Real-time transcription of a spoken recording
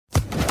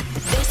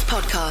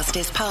podcast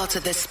is part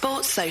of the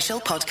Sports Social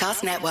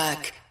Podcast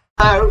Network.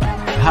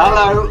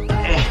 Hello,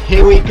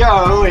 here we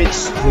go.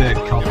 It's the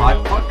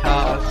Cop-Eye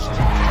Podcast.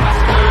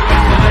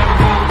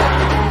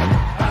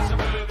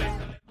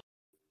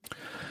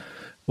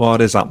 What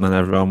is happening,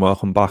 everyone?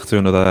 Welcome back to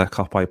another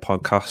Cop-Eye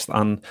Podcast,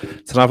 and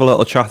to have a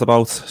little chat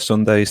about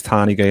Sunday's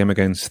tiny game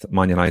against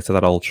Man United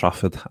at Old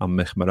Trafford. I'm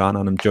Mick Moran,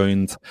 and I'm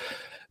joined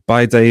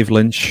by Dave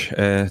Lynch,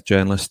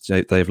 journalist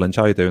Dave Lynch.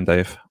 How are you doing,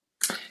 Dave?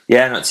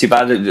 Yeah, not too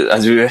bad.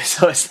 As we were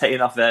sort of saying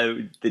off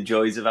there, the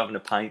joys of having a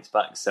pint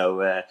back.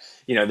 So,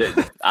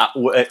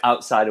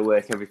 outside of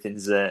work,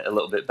 everything's a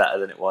little bit better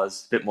than it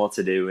was. A bit more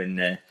to do,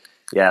 and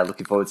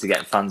looking forward to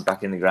getting fans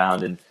back in the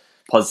ground, and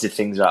positive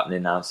things are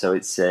happening now. So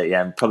it's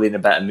I'm probably in a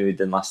better mood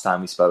than last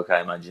time we spoke,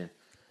 I imagine.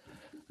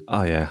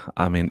 Oh yeah,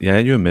 I mean,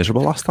 you were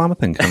miserable last time, I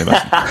think.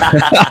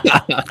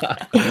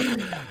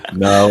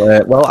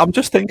 No, well, I'm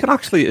just thinking.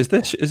 Actually, is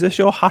this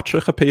your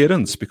hat-trick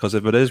appearance? Because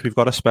if it is, we've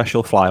got a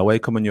special flyaway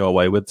coming your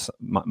way with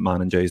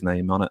Man and Jay's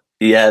name on it.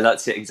 Yeah,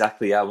 that's it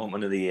exactly. Yeah, I want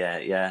one of the.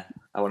 I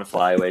want a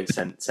flyaway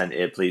sent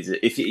here, please.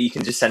 If you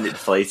can just send it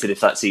deflated, if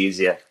that's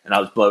easier, and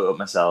I'll blow it up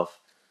myself.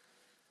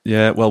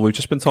 Yeah, well, we've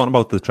just been talking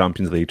about the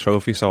Champions League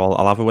trophy, so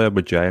I'll have a word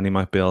with Jay, and he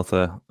might be able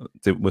to.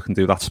 We can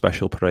do that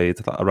special parade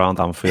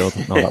around Anfield.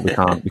 No,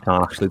 that we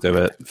can't actually do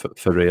it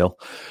for real.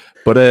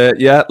 But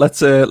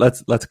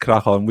let's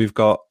crack on. We've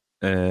got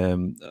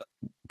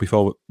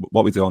before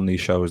what we do on these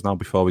shows now.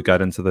 Before we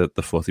get into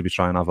the footy, we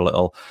try and have a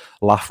little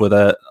laugh with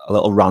a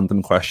little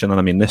random question. And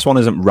I mean, this one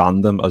isn't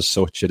random as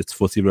such; it's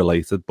footy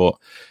related, but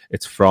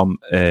it's from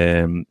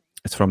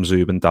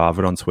Zubin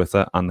Dava on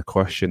Twitter, and the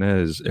question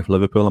is, if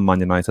Liverpool and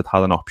Man United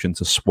had an option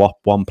to swap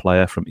one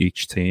player from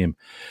each team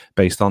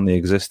based on the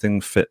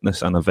existing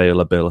fitness and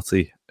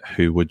availability,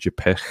 who would you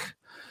pick?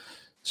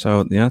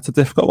 So, yeah, it's a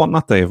difficult one,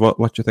 that, Dave. What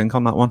do you think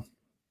on that one?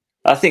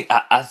 I think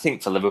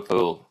for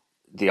Liverpool,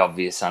 the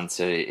obvious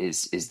answer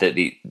is that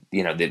the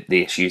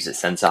issues at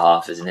centre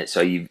half, isn't it?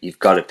 So you've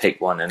got to pick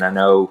one, and I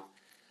know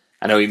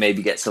he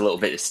maybe gets a little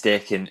bit of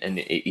stick, and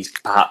he's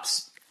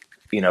perhaps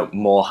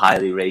more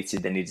highly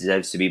rated than he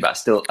deserves to be, but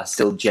I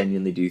still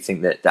genuinely do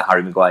think that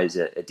Harry Maguire is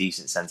a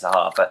decent centre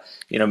half. But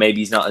maybe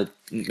he's not a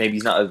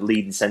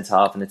leading centre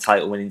half in a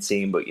title winning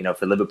team, but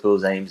for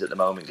Liverpool's aims at the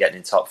moment, getting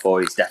in top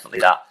four, he's definitely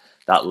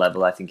that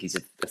level. I think he's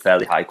a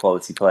fairly high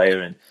quality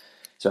player, and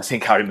so I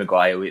think Harry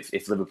Maguire,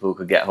 if Liverpool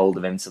could get hold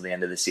of him till the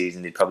end of the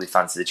season, they'd probably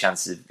fancy the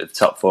chances of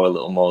top four a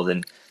little more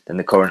than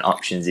the current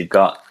options they've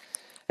got.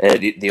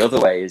 The other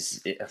way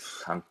is,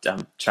 I'm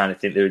trying to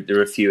think, there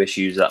are a few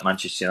issues at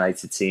Manchester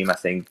United team, I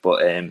think, but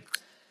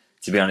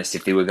to be honest,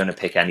 if they were going to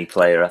pick any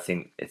player, I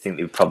think they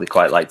would probably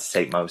quite like to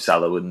take Mo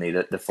Salah, wouldn't they?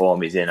 The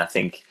form he's in. I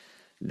think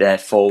their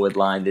forward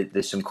line,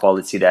 there's some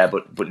quality there,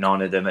 but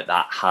none of them at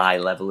that high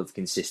level of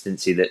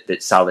consistency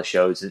that Salah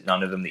shows.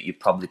 None of them that you'd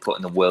probably put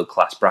in the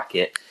world-class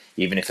bracket,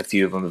 even if a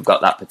few of them have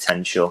got that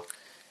potential.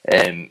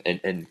 And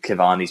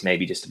Cavani's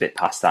maybe just a bit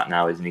past that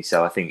now, isn't he?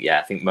 So I think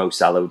Mo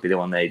Salah would be the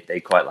one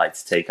they quite like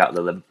to take out of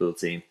the Liverpool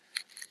team.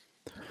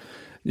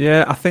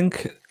 Yeah,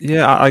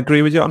 I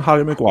agree with you on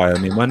Harry Maguire. I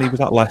mean, when he was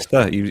at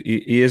Leicester,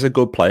 he is a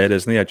good player,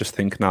 isn't he? I just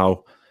think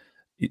now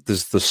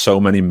there's so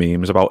many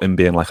memes about him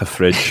being like a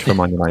fridge for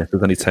Man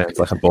United, and he turns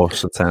like a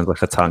bus, it turns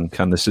like a tank,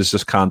 and this is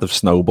just kind of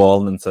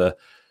snowballing into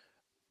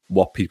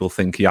what people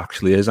think he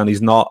actually is, and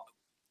he's not.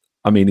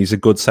 I mean, he's a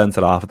good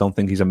centre half. I don't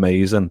think he's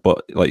amazing,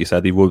 but like you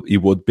said, he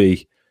would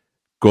be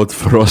good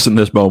for us in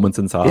this moment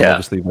in time. Yeah.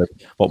 Obviously, with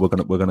what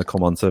we're gonna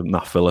come on to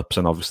Nat Phillips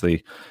and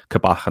obviously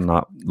Kabak and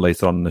that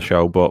later on in the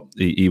show. But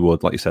he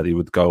would, like you said, he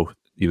would go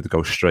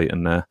straight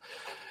in there.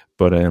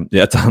 But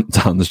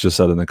Dan's just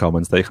said in the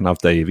comments they can have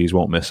Davies,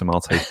 won't miss him.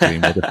 I'll take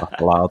Greenwood if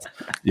that's allowed.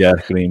 Yeah,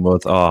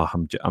 Greenwood. Oh,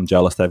 I'm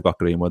jealous they've got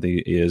Greenwood. He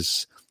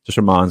is just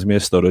reminds me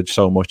of Sturridge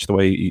so much, the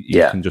way he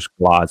can just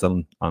glide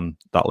on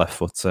that left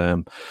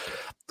foot.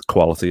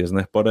 Quality, isn't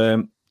it? But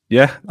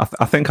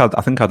I think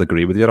I'd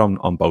agree with you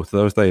on both of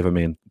those, Dave. I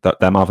mean,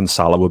 them having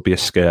Salah would be a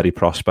scary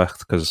prospect,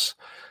 because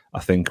I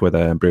think with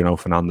Bruno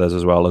Fernandes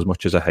as well, as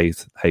much as I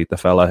hate the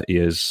fella, he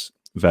is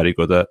very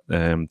good at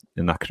in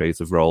that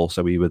creative role.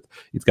 So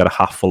he'd get a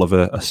half full of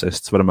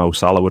assists for a Mo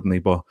Salah, wouldn't he?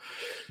 But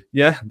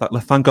yeah,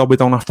 thank God we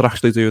don't have to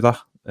actually do that.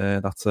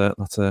 That's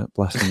a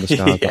blessing in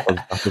disguise. Yeah.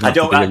 I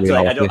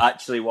don't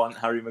actually want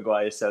Harry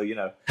Maguire, so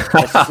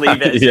let's just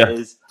leave it as it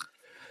is.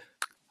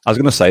 I was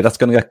going to say, that's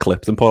going to get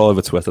clipped and put all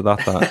over Twitter,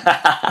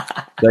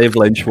 that. Dave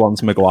Lynch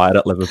wants Maguire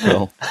at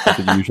Liverpool.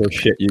 The usual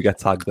shit you get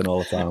tagged in all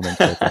the time on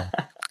Twitter.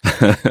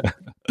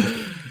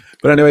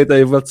 But anyway,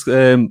 Dave, let's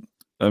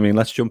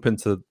jump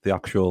into the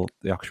actual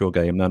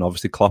game then.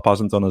 Obviously, Klopp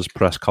hasn't done his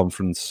press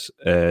conference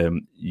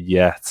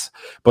yet,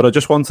 but I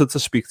just wanted to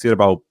speak to you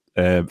about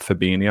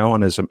Fabinho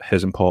and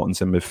his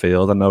importance in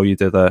midfield. I know you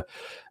did a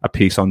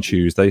piece on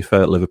Tuesday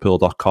for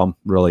Liverpool.com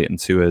relating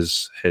to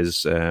his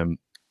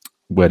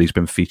where he's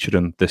been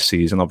featuring this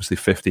season. Obviously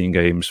 15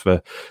 games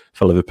for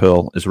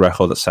Liverpool. His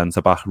record at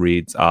centre-back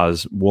reads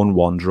as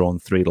 1-1, drawn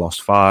 3,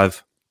 lost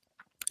 5.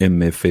 in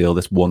midfield.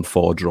 It's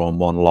 1-4 drawn,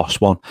 1 lost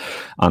 1.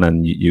 And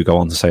then you go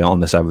on to say, on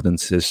this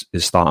evidence, his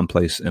starting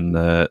place in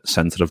the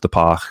centre of the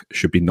park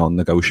should be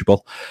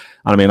non-negotiable.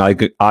 And I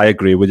mean, I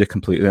agree with you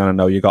completely. And I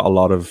know you got a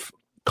lot of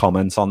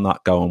comments on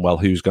that going, well,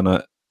 who's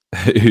gonna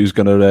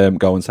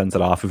go and centre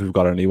half if we've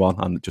got anyone?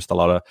 And just a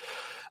lot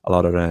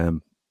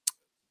of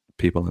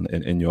people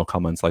in your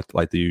comments like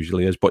there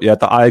usually is. But yeah,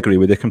 I agree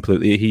with you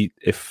completely.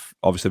 If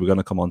obviously we're going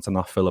to come on to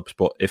Nat Phillips,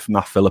 but if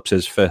Nat Phillips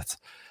is fit,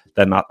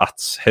 then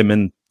that's him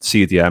in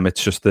CDM.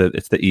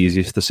 It's the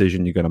easiest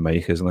decision you're going to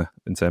make, isn't it?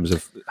 In terms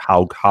of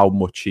how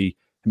much he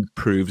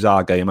improves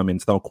our game. I mean,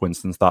 it's no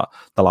coincidence that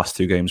the last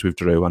 2 games we've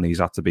drew and he's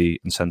had to be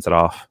in centre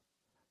half.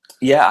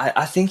 Yeah,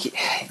 I think.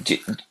 Do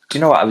you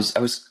know what? I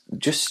was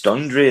just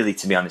stunned, really,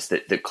 to be honest,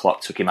 that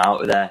Klopp took him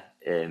out of there.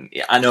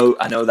 I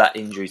know that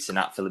injury to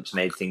Nat Phillips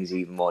made things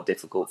even more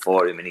difficult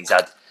for him, and he's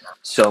had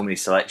so many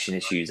selection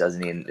issues,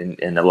 hasn't he,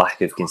 in the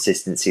lack of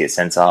consistency at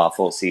centre half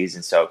all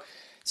season. So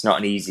it's not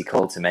an easy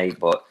call to make.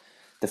 But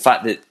the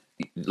fact that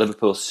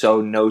Liverpool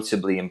so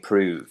notably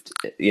improved,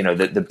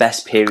 the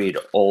best period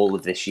all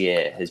of this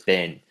year has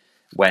been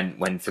when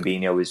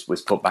Fabinho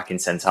was put back in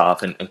centre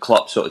half, and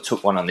Klopp sort of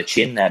took one on the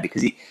chin there,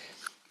 because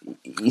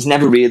he's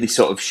never really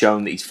sort of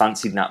shown that he's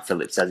fancied Nat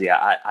Phillips, has he?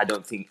 I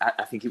don't think.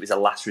 I think it was a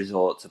last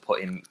resort to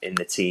put him in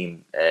the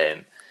team.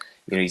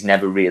 He's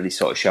never really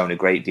sort of shown a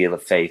great deal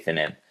of faith in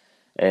him,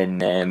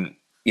 and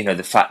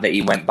the fact that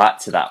he went back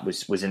to that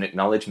was an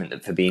acknowledgement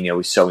that Fabinho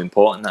was so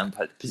important in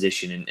that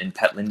position. And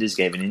Pep Linders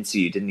gave an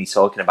interview, didn't he,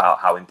 talking about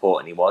how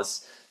important he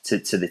was to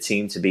the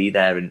team to be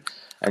there,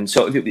 and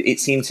sort of it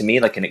seemed to me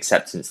like an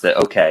acceptance that,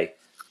 okay,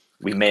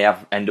 we may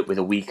end up with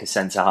a weaker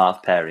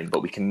centre-half pairing,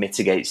 but we can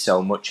mitigate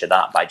so much of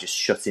that by just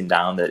shutting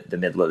down the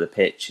middle of the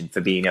pitch. And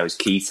Fabinho is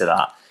key to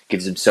that,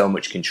 gives him so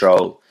much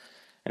control.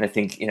 And I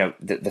think,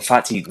 the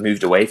fact he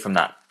moved away from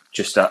that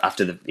just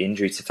after the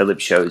injury to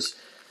Phillips shows,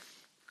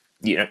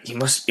 he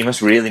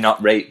must really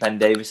not rate Ben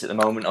Davies at the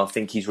moment, or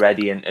think he's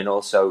ready. And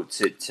also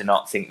to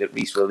not think that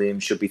Reece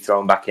Williams should be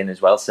thrown back in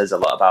as well says a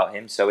lot about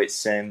him. So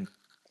it's, I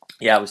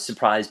was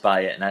surprised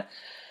by it. And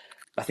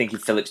I think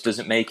if Phillips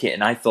doesn't make it,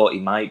 and I thought he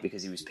might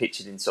because he was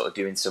pictured in sort of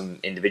doing some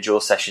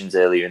individual sessions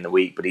earlier in the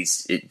week, but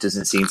it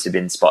doesn't seem to have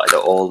been spotted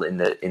at all in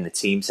the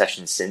team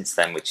sessions since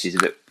then, which is a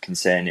bit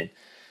concerning.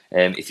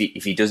 If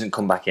he doesn't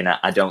come back in,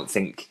 I don't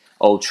think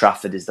Old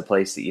Trafford is the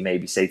place that you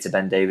maybe say to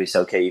Ben Davies,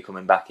 okay, you're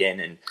coming back in,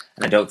 and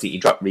I don't think you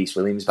drop Reece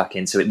Williams back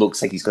in. So it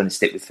looks like he's going to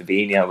stick with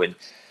Fabinho, and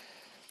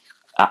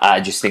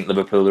I just think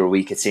Liverpool are a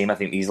weaker team. I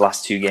think these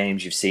last 2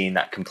 games you've seen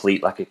that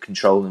complete lack of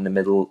control in the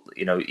middle.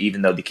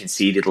 Even though they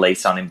conceded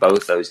late on in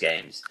both those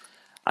games,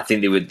 I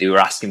think they were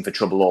asking for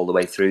trouble all the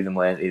way through them,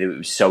 weren't they? It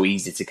was so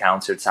easy to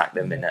counter-attack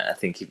them, and I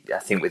think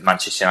with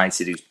Manchester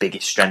United, whose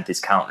biggest strength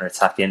is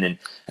counter-attacking and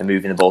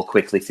moving the ball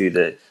quickly through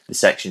the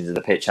sections of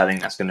the pitch, I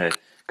think that's going to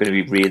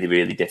be really,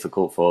 really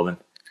difficult for them.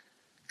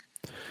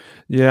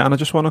 Yeah, and I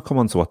just want to come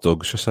on to what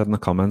Doug's just said in the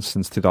comments.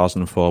 Since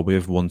 2004, we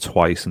have won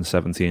twice in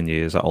 17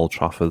 years at Old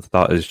Trafford.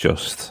 That is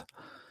just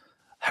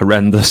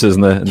horrendous,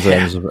 isn't it, in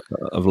terms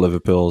of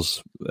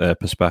Liverpool's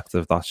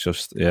perspective? That's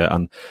just,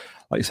 and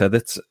like you said,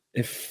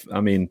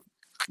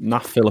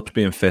 Nat Phillips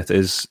being fit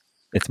it's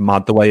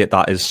mad the way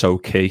that is so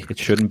key. It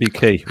shouldn't be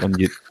key when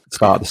you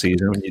start the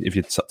season. If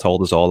you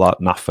told us all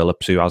that Nat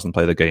Phillips, who hasn't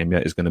played a game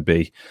yet, is going to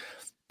be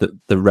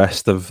the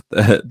rest of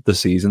the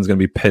season is going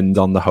to be pinned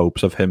on the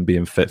hopes of him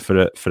being fit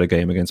for a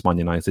game against Man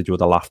United, you would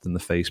have laughed in the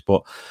face.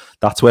 But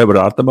that's where we're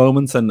at the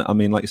moment. And I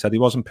mean, like you said, he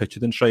wasn't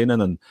pictured in training.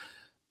 And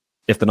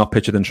if they're not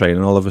pictured in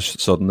training, all of a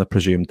sudden they're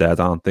presumed dead,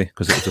 aren't they?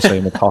 Because it was the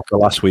same with Hotter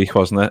last week,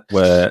 wasn't it?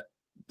 Where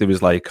there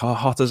was like, oh,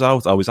 Hotter's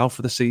out. Oh, he's out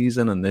for the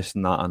season and this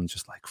and that. And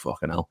just like,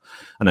 fucking hell.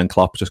 And then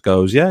Klopp just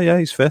goes, yeah,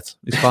 he's fit.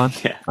 He's fine.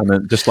 And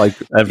then just like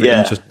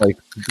everything, just like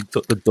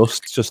the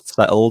dust just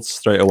settled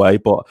straight away.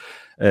 But,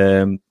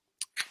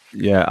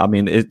 I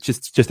mean,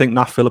 just think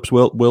Nat Phillips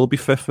will be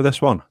fit for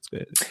this one.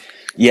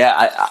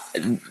 Yeah,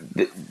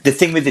 the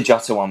thing with the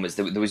Jota one was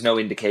there was no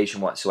indication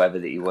whatsoever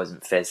that he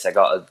wasn't fit. I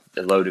got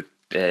a load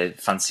of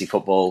fantasy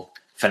football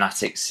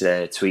fanatics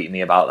tweeting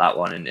me about that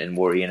one and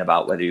worrying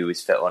about whether he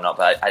was fit or not.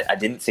 But I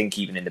didn't think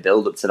even in the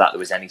build-up to that there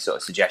was any sort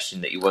of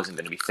suggestion that he wasn't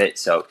going to be fit.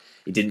 So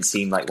it didn't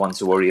seem like one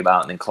to worry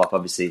about. And then Klopp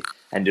obviously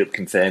ended up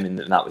confirming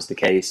that was the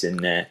case. And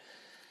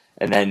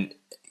then...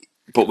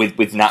 But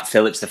with Nat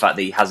Phillips, the fact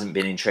that he hasn't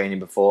been in training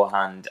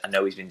beforehand, I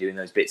know he's been doing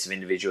those bits of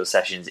individual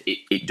sessions.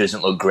 It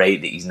doesn't look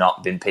great that he's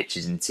not been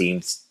pictured in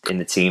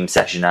the team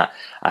session.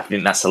 I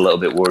think that's a little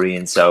bit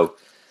worrying. So,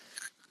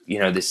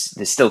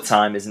 there's still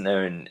time, isn't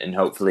there? And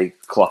hopefully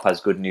Klopp has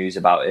good news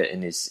about it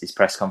in his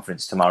press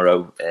conference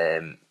tomorrow.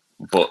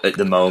 But at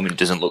the moment,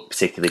 doesn't look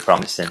particularly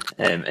promising.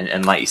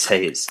 And like you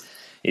say,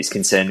 it's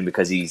concerning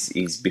because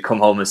he's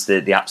become almost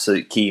the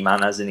absolute key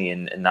man, hasn't he?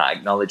 And that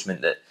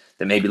acknowledgement that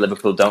maybe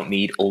Liverpool don't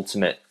need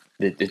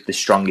the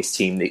strongest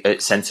team, the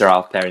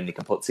centre-half pairing they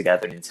can put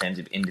together in terms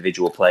of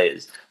individual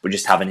players, but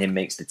just having him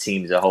makes the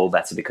team as a whole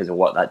better because of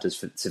what that does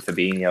to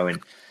Fabinho.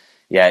 And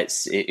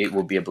it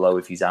would be a blow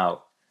if he's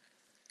out.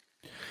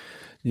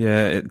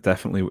 Yeah, it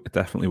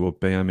definitely would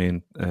be. I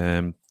mean,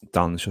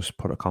 Dan's just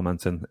put a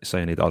comment in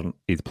saying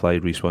he'd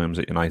played Reece Williams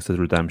at United,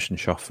 redemption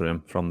shot for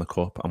him from the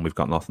cup, and we've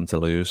got nothing to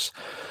lose.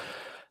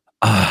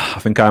 I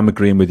think I'm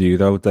agreeing with you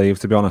though, Dave.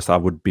 To be honest, I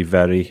would be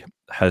very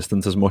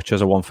hesitant as much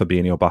as I want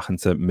Fabinho back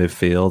into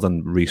midfield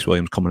and Reece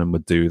Williams coming in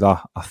would do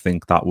that. I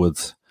think that would.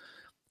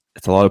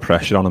 It's a lot of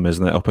pressure on him,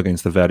 isn't it? Up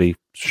against a very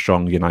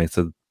strong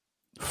United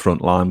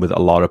front line with a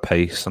lot of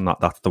pace, and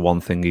that's the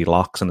one thing he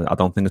lacks. And I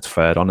don't think it's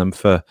fair on him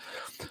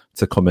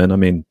to come in. I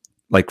mean,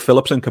 like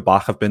Phillips and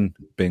Kabak have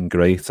been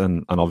great,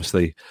 and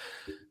obviously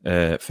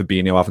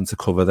Fabinho having to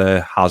cover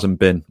there hasn't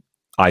been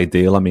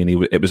ideal. I mean,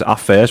 it was at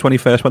first when he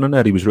first went in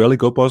there, he was really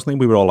good, wasn't he?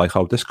 We were all like,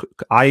 "Oh, this."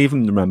 I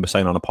even remember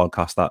saying on a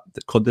podcast that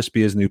could this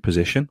be his new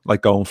position,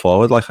 like going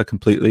forward? Like I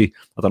don't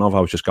know if I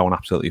was just going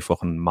absolutely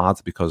fucking mad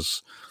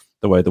because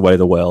the way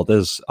the world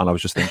is, and I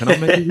was just thinking, oh,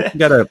 maybe we can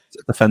get a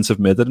defensive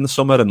mid in the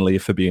summer and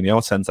leave Fabinho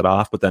at centre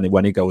half. But then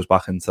when he goes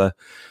back into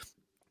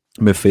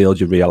midfield,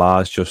 you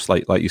realise, just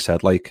like you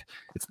said, like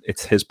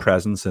it's his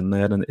presence in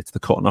there, and it's the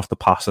cutting off the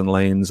passing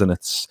lanes, and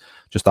it's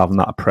just having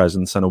that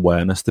presence and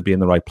awareness to be in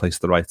the right place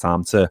at the right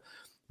time to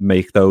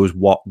make those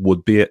what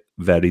would be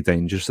very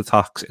dangerous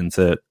attacks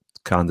into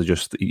kind of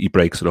just he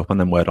breaks it up,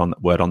 and then we're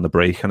on the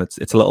break, and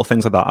it's little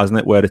things like that, isn't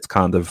it? Where it's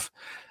kind of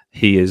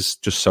he is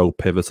just so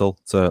pivotal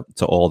to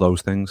all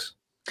those things.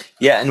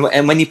 Yeah,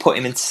 and when you put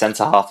him into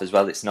centre half as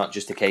well, it's not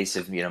just a case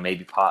of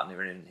maybe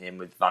partnering him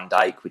with Van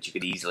Dijk, which you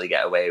could easily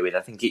get away with. I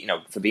think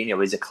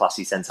Fabinho is a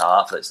classy centre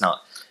half. Let's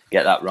not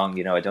get that wrong.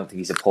 I don't think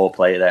he's a poor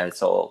player there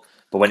at all.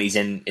 But when he's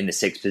in the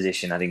sixth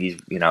position, I think he's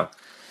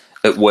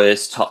at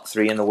worst top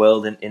three in the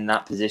world in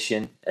that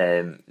position.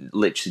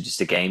 Literally just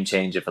a game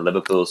changer for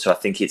Liverpool. So I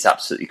think it's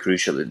absolutely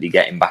crucial that they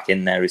get him back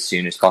in there as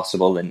soon as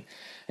possible, and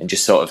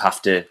just sort of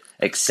have to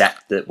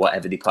accept that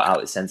whatever they put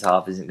out at centre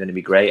half isn't going to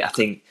be great. I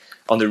think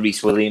on the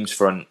Reece Williams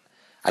front,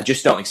 I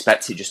just don't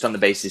expect it, just on the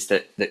basis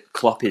that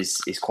Klopp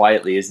is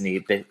quietly, isn't he,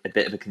 a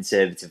bit of a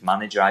conservative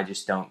manager. I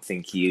just don't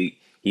think he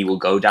will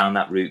go down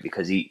that route,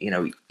 because he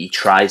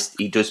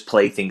does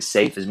play things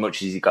safe. As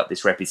much as he's got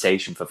this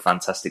reputation for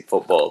fantastic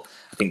football,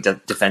 I think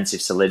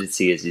defensive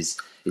solidity is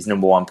his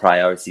number one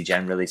priority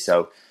generally.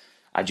 So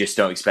I just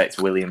don't expect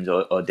Williams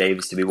or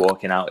Davis to be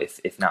walking out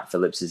if Nat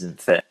Phillips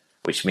isn't fit,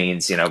 which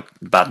means,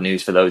 bad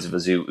news for those of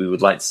us who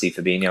would like to see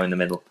Fabinho in the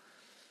middle.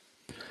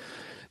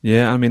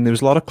 Yeah, I mean, there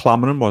was a lot of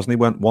clamouring, wasn't he?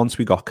 Once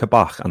we got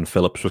Kabak and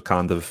Phillips was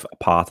kind of a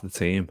part of the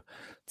team,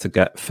 to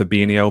get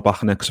Fabinho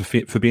back in there, because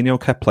Fabinho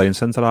kept playing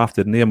centre half,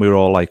 didn't he? And we were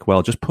all like,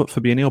 well, just put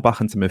Fabinho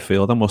back into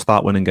midfield and we'll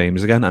start winning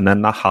games again. And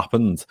then that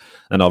happened.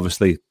 And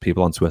obviously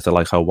people on Twitter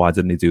like, oh, why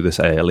didn't he do this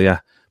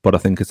earlier? But I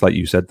think it's like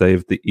you said,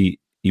 Dave, that he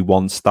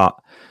wants that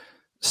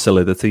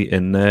solidity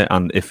in there.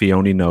 And if he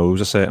only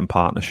knows a certain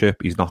partnership,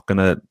 he's not going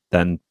to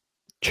then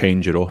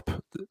change it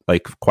up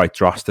like quite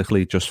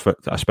drastically,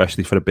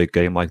 especially for a big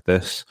game like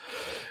this.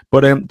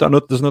 But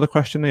there's another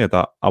question here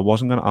that I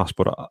wasn't going to ask,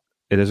 but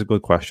it is a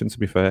good question, to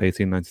be fair.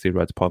 1893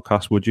 Reds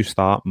podcast. Would you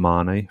start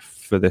Mane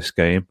for this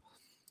game?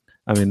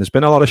 I mean, there's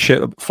been a lot of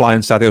shit flying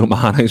Sadio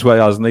Mane's way,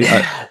 hasn't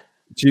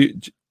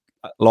he?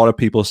 A lot of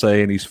people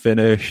saying he's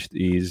finished.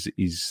 He's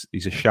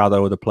a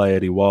shadow of the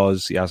player he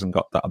was. He hasn't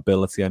got that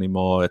ability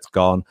anymore. It's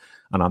gone.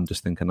 And I'm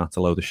just thinking that's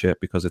a load of shit,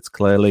 because it's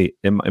clearly,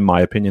 in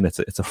my opinion, it's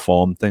a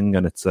form thing,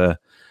 and it's a.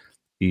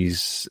 Do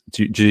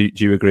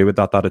you agree with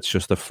that? That it's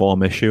just a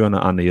form issue,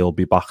 and he'll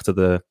be back to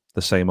the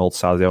same old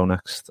Sadio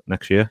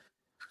next year.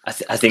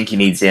 I think he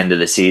needs the end of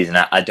the season.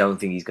 I don't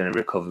think he's going to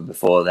recover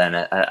before then.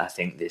 I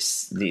think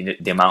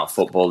the amount of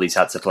football he's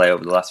had to play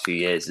over the last few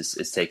years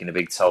has taken a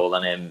big toll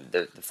on him.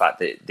 The fact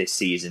that this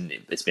season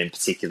it's been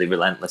particularly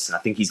relentless, and I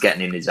think he's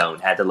getting in his own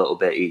head a little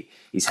bit.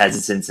 He's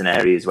hesitant in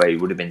areas where he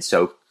would have been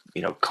so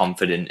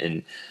confident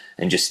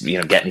and just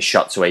getting his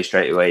shots away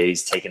straight away.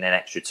 He's taking an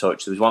extra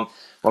touch. There was one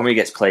where he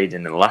gets played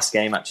in the last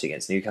game actually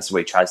against Newcastle,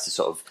 where he tries to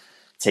sort of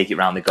take it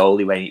round the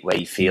goalie, where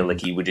you feel like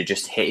he would have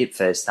just hit it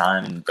first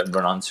time and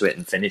run onto it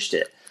and finished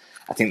it.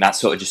 I think that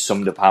sort of just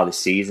summed up how this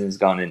season's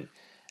gone, and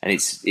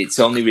it's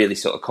only really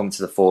sort of come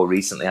to the fore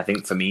recently. I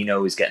think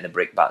Firmino was getting the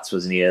brickbats,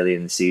 wasn't he, earlier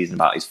in the season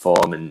about his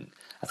form, and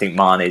I think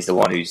Mane is the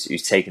one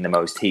who's taking the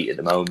most heat at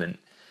the moment.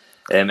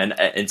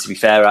 And to be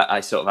fair, I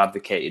sort of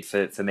advocated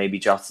for maybe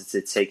Jota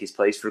to take his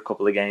place for a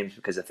couple of games,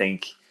 because I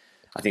think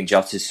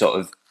Jota's sort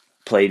of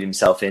played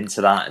himself into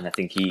that, and I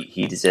think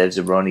he deserves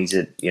a run. He's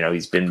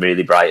been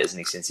really bright, hasn't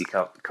he, since he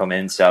come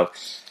in. So,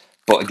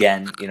 but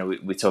again,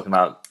 we're talking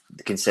about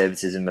the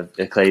conservatism of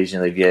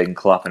occasionally of Jurgen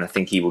Klopp, and I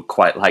think he would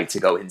quite like to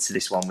go into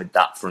this one with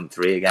that front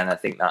three again. I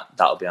think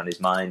that'll be on his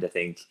mind. I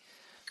think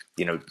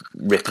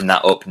ripping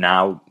that up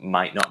now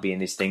might not be in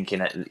his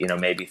thinking.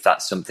 Maybe if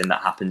that's something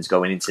that happens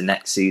going into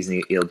next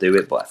season, he'll do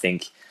it. But I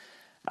think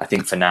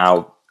for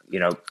now,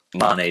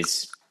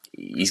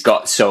 he's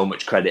got so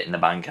much credit in the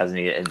bank, hasn't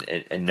he?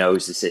 And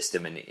knows the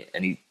system, and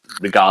he,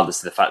 regardless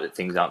of the fact that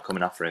things aren't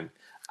coming off for him,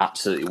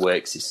 absolutely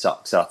works his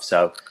socks off.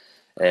 So,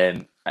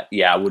 I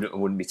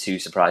wouldn't be too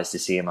surprised to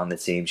see him on the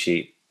team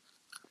sheet.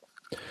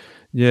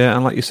 Yeah,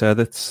 and like you said,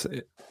 it's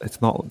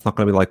it's not going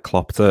to be like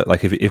Klopp.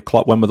 Like if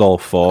Klopp went with all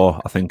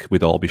four, I think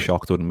we'd all be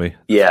shocked, wouldn't we?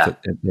 Yeah.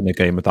 In a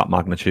game of that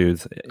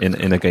magnitude,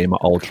 in a game at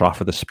Old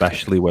Trafford,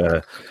 especially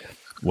where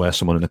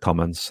someone in the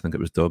comments, I think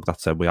it was Doug, that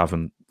said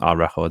our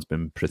record's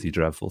been pretty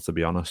dreadful, to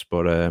be honest.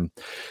 But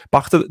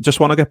just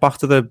want to get back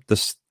to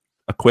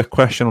a quick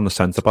question on the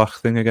centre back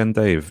thing again,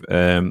 Dave.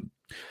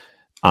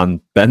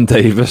 And Ben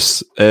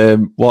Davies,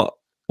 what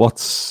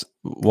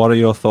are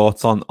your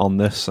thoughts on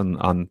this?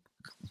 And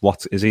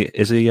what is he?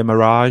 Is he a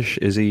mirage?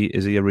 Is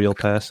he a real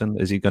person?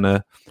 Is he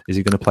gonna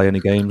play any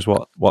games?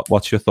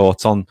 What's your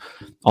thoughts on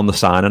the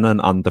signing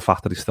and the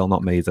fact that he's still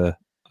not made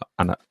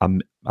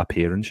an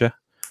appearance yet?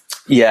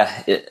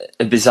 Yeah,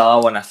 a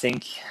bizarre one. I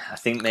think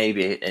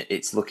maybe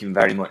it's looking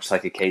very much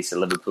like a case of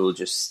Liverpool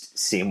just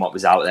seeing what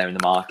was out there in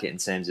the market in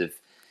terms of,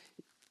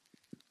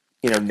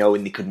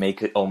 knowing they could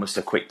make almost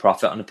a quick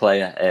profit on a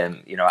player.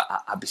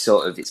 I'd be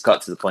it's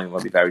got to the point where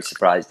I'd be very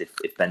surprised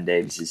if Ben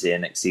Davies is here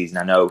next season.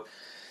 I know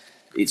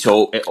it's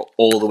all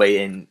the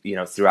way in,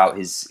 throughout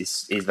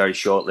his very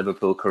short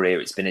Liverpool career.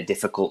 It's been a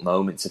difficult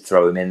moment to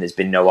throw him in. There's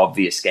been no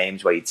obvious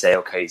games where you'd say,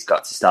 okay, he's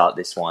got to start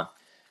this one.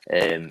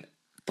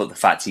 But the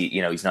fact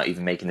he's not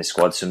even making the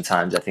squad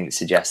sometimes, I think,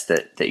 suggests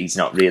that he's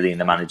not really in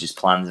the manager's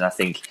plans. And I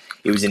think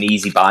it was an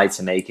easy buy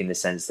to make in the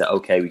sense that,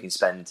 okay, we can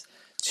spend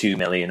 2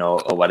 million or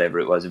whatever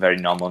it was, a very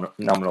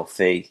nominal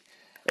fee.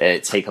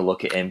 Take a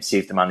look at him, see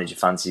if the manager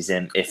fancies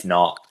him. If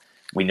not,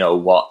 we know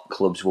what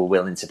clubs were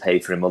willing to pay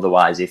for him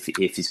otherwise if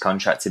his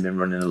contract had been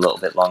running a little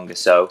bit longer.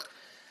 So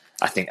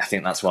I think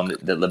that's one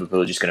that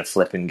Liverpool are just going to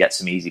flip and get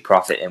some easy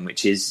profit in,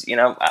 which is,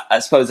 I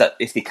suppose that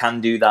if they can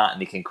do that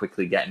and they can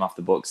quickly get him off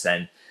the books,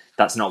 then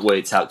that's not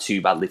worked out too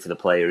badly for the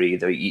player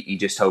either. You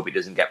just hope it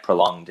doesn't get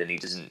prolonged and he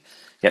doesn't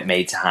get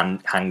made to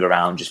hang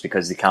around just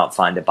because they can't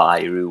find a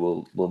buyer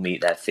who will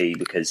meet their fee,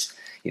 because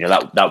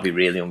that would be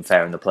really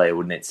unfair on the player,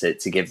 wouldn't it,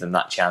 to give them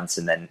that chance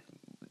and then,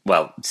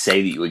 well,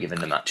 say that you were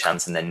giving them that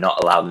chance and then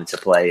not allow them to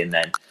play and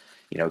then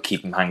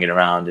keep them hanging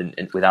around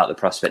and without the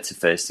prospects of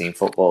first team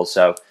football.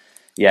 So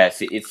yeah,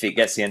 if it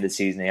gets to the end of the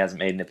season, he hasn't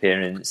made an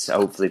appearance.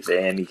 Hopefully for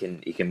him, he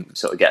can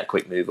sort of get a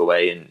quick move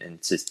away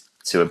and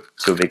to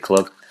a big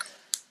club.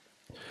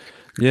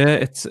 Yeah,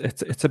 it's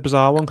a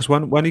bizarre one because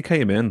when he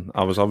came in,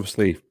 I was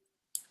obviously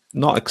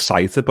not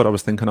excited, but I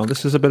was thinking,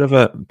 this is a bit of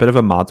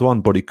a mad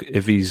one. But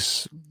I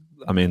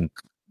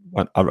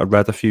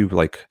read a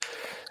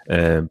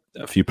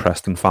few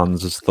Preston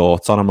fans'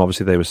 thoughts on him.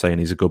 Obviously, they were saying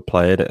he's a good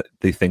player.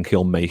 They think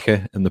he'll make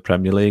it in the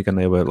Premier League, and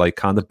they were like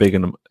kind of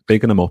bigging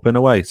him up in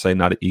a way, saying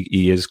that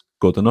he is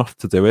good enough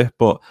to do it.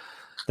 But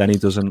then he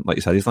doesn't, like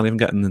you said, he's not even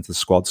getting into the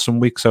squad some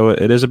weeks. So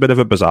it is a bit of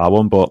a bizarre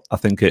one. But I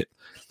think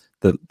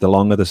the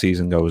longer the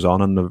season goes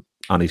on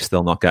and he's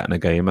still not getting a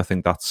game, I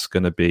think that's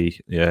going to be,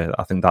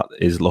 I think that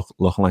is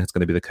looking like it's going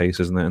to be the case,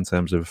 isn't it, in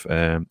terms of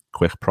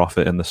quick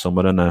profit in the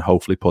summer, and then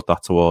hopefully put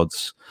that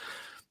towards,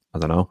 I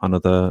don't know,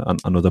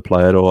 another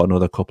player or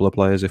another couple of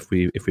players if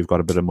we've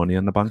got a bit of money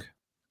in the bank.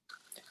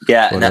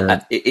 Yeah,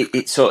 but,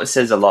 it sort of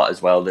says a lot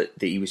as well that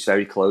he was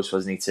very close,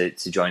 wasn't he,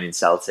 to joining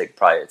Celtic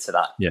prior to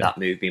that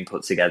move being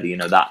put together.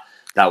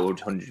 That would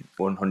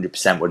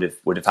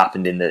 100% would have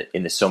happened in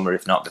the summer,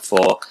 if not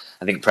before.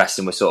 I think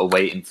Preston were sort of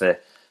waiting for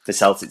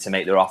Celtic to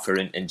make their offer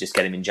and just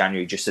get him in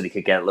January just so they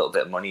could get a little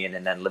bit of money in,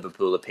 and then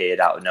Liverpool appeared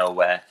out of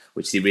nowhere,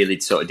 which they really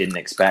sort of didn't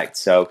expect.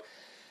 So,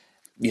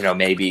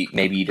 maybe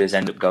he does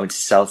end up going to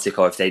Celtic,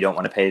 or if they don't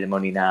want to pay the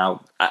money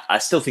now, I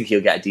still think he'll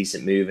get a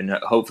decent move, and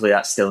hopefully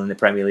that's still in the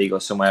Premier League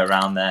or somewhere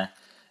around there.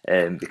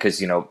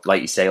 Because,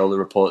 like you say, all the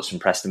reports from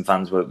Preston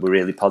fans were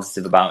really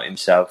positive about him.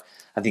 So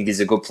I think he's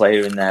a good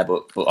player in there,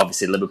 but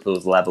obviously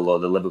Liverpool's level, or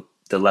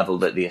the level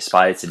that they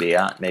aspire to be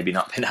at, maybe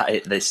not been at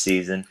it this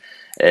season,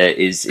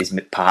 is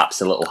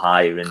perhaps a little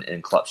higher,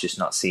 and Klopp's just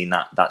not seen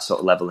that sort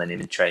of level in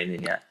him in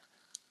training yet.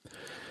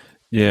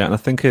 Yeah, and I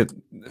think it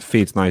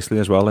feeds nicely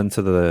as well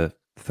into the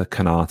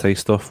Konate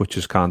stuff, which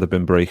has kind of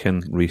been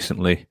breaking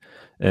recently.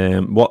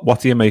 What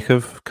do you make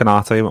of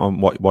Konate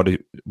and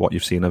what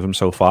you've seen of him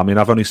so far? I mean,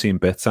 I've only seen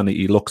bits, and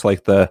he looks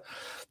like the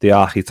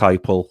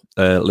archetypal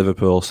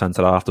Liverpool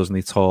centre half, doesn't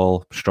he?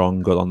 Tall,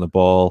 strong, good on the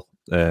ball,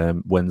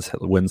 wins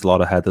a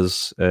lot of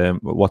headers.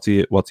 What do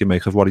you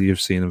make of what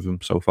you've seen of him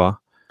so far?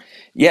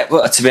 Yeah,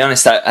 well, to be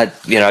honest, I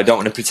don't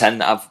want to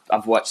pretend that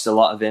I've watched a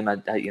lot of him. I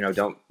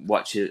don't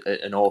watch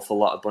an awful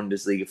lot of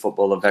Bundesliga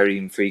football, or very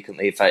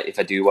infrequently. If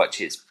I do watch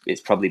it,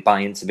 it's probably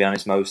Bayern, to be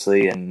honest,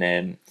 mostly.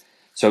 And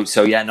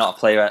so yeah, not a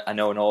player I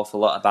know an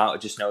awful lot about. I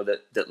just know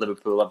that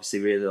Liverpool obviously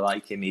really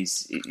like him.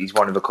 He's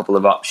one of a couple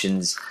of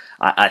options.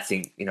 I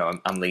think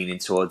I'm leaning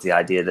towards the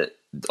idea that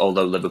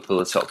although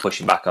Liverpool are sort of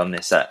pushing back on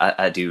this,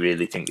 I do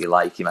really think they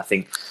like him. I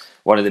think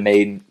one of the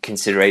main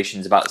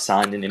considerations about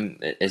signing him,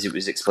 as it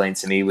was explained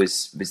to me,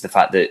 was the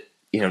fact that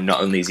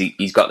not only is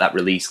he's got that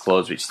release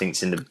clause, which I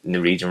think's in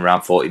the region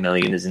around 40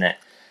 million, isn't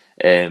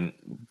it?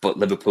 But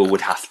Liverpool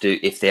would have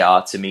to, if they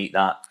are to meet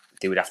that,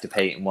 they would have to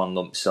pay it in one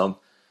lump sum.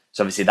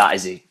 So obviously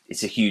that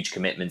it's a huge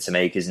commitment to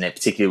make, isn't it?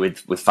 Particularly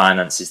with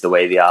finances the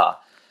way they are.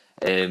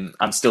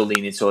 I'm still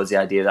leaning towards the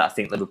idea that I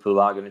think Liverpool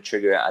are going to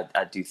trigger it.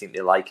 I do think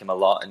they like him a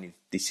lot, and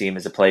they see him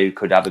as a player who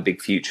could have a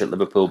big future at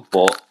Liverpool.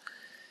 But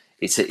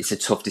it's a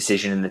tough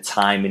decision, and the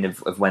timing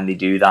of when they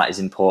do that is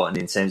important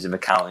in terms of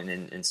accounting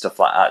and stuff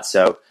like that.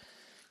 So,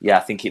 yeah,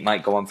 I think it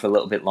might go on for a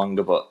little bit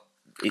longer, but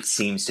it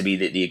seems to be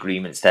that the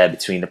agreement's there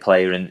between the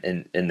player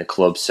and the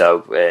club.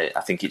 So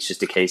I think it's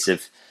just a case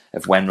of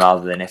when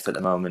rather than if at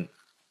the moment.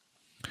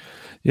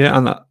 Yeah,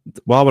 and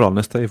while we're on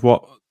this, Dave,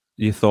 what are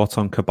your thoughts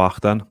on Kabak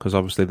then? Because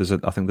obviously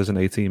I think there's an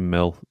 18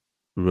 mil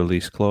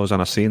release clause,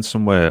 and I've seen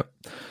somewhere,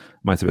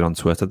 might have been on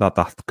Twitter,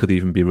 that could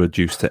even be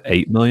reduced to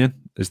 8 million.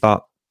 Is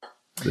that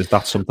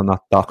something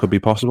that could be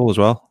possible as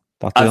well?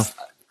 That deal?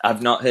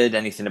 I've not heard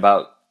anything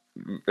about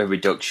a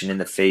reduction in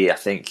the fee.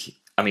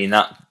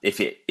 That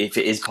if it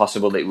is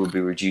possible that it would be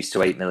reduced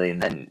to 8 million,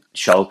 then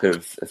Schalke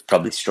have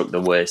probably struck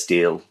the worst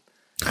deal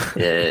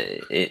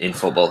in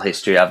football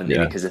history, haven't they?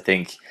 Yeah. Because I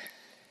think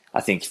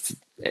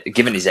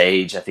given his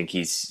age, I think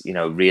he's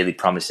really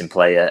promising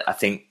player. I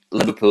think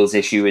Liverpool's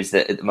issue is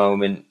that at the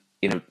moment,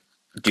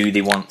 do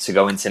they want to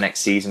go into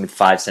next season with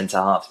 5 centre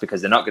halves,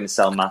 because they're not going to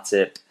sell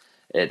Matip.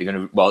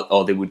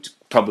 Or they would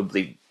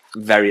probably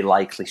very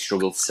likely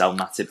struggle to sell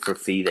Matip for a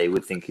fee they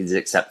would think is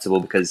acceptable,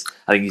 because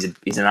I think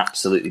he's an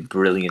absolutely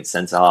brilliant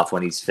centre half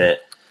when he's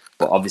fit.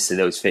 But obviously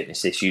those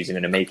fitness issues are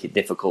going to make it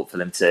difficult for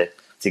them to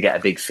get a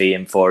big fee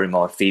in for him,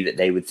 or a fee that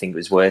they would think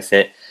was worth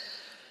it.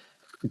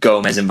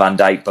 Gomez and Van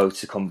Dijk both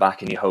to come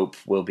back, and you hope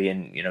will be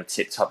in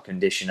tip-top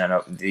condition. I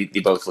know they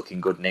both looking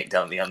good, Nick,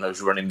 don't they, on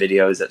those running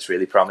videos? That's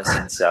really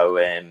promising. So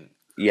and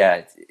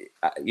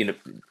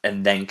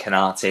then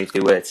Konate, if they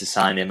were to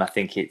sign him, I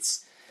think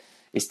it's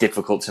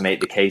difficult to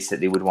make the case that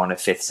they would want a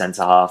 5th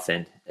centre half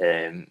in,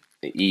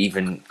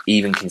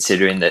 even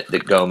considering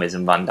that Gomez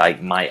and Van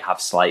Dijk might have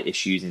slight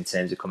issues in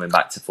terms of coming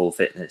back to full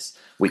fitness,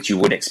 which you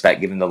would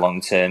expect given the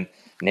long-term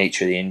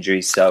nature of the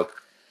injuries. So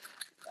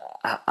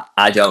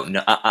I don't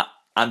know.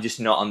 I'm just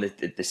not on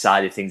the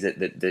side of things that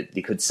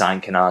they could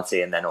sign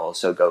Konate and then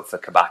also go for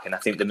Kabak. And I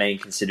think the main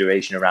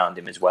consideration around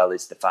him as well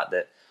is the fact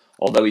that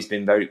although he's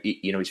been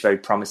he's very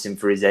promising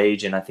for his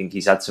age, and I think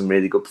he's had some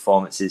really good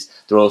performances,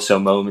 there are also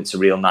moments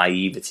of real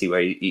naivety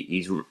where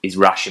he's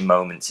rash in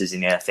moments,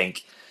 isn't he? I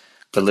think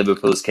for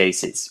Liverpool's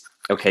case, it's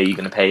okay, you're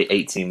going to pay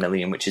 18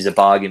 million, which is a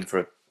bargain for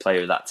a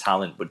player of that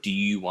talent, but do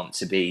you want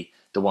to be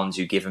the ones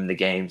who give him the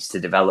games to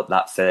develop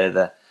that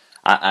further?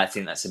 I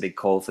think that's a big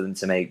call for them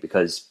to make,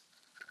 because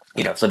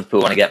if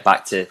Liverpool want to get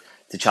back to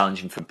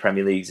challenging for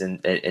Premier Leagues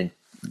and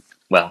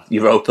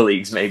Europa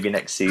Leagues maybe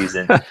next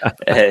season,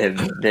 then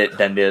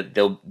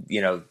they'll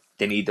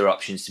they need their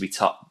options to be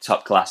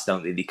top class,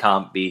 don't they? They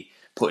can't be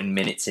putting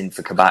minutes in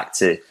for Kabak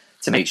to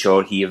make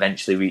sure he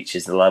eventually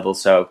reaches the level.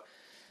 So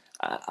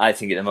I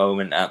think at the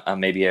moment I'm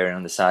maybe erring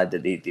on the side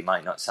that they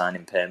might not sign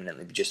him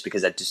permanently, just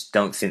because I just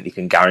don't think they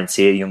can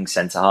guarantee a young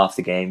centre half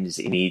the games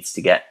he needs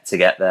to get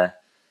there.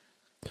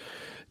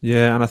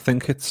 Yeah, and I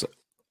think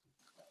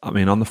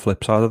on the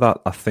flip side of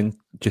that, do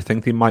you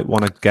think they might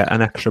want to get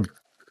an extra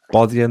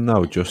body in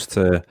though, just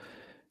to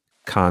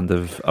kind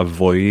of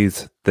avoid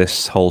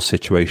this whole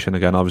situation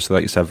again? Obviously,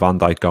 like you said, Van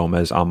Dijk,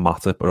 Gomez and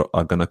Matip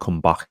are going to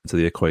come back into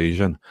the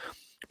equation,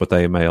 but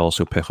they may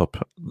also pick up,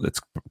 it's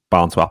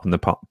bound to happen, they're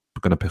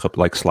going to pick up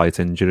like slight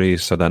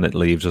injuries, so then it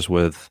leaves us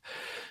with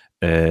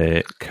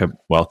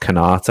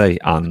Konate,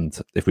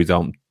 and if we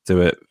don't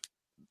do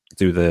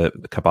the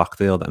Kabak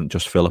deal, then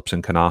just Phillips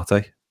and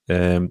Konate.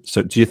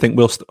 So do you think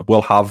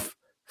we'll have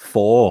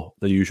 4,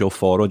 the usual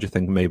 4, or do you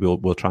think maybe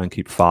we'll try and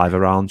keep 5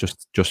 around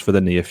just for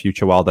the near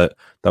future while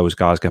those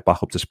guys get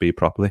back up to speed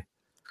properly?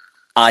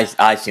 I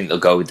think they'll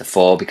go with the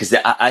 4, because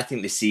I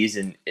think the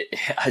season,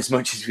 as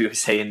much as we were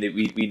saying that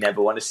we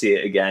never want to see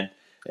it again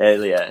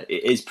earlier,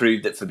 it is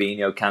proved that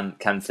Fabinho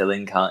can fill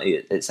in, can't he,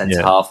 at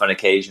centre half on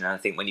occasion. And I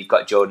think when you've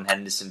got Jordan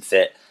Henderson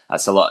fit,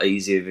 that's a lot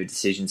easier of a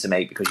decision to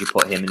make, because you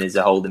put him in as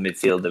a holding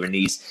midfielder, and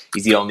he's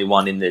the only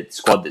one in the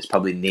squad that's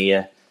probably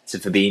near to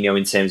Fabinho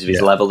in terms of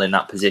his level in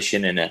that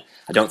position. And I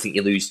don't think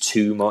you lose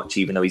too much,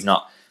 even though he's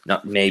not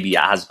maybe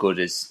as good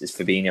as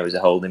Fabinho as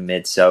a holding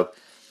mid. So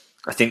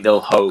I think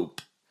they'll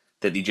hope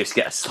that they just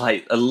get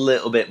a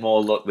little bit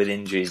more luck with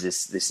injuries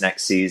this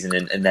next season.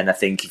 And then I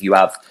think if you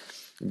have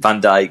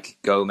Van Dijk,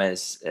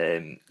 Gomez,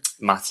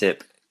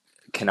 Matip,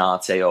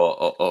 Konate,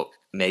 or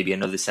maybe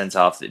another centre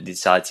half that they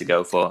decide to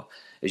go for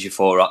as your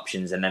 4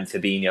 options, and then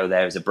Fabinho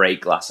there as a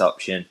break glass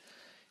option,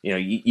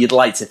 you'd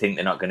like to think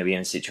they're not going to be in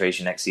a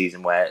situation next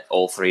season where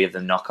all 3 of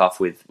them knock off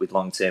with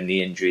long-term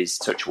knee injuries,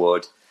 touch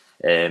wood,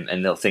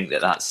 and they'll think that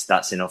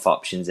that's enough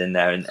options in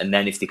there. And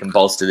then if they can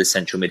bolster the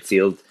central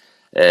midfield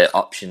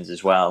options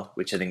as well,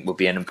 which I think will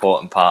be an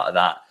important part of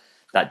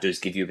that does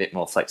give you a bit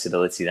more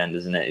flexibility then,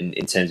 doesn't it,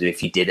 in terms of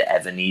if you did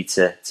ever need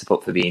to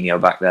put Fabinho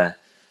back there.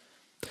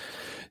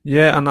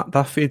 Yeah, and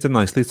that feeds in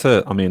nicely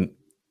to,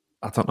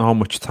 I don't know how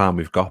much time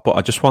we've got, but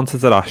I just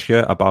wanted to ask you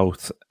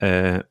about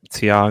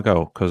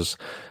Thiago, because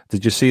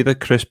did you see the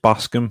Chris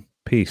Bascom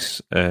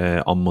piece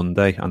on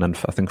Monday? And then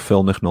I think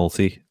Phil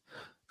McNulty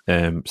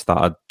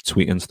started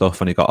tweeting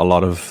stuff, and he got a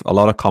lot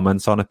of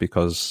comments on it,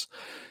 because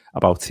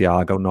about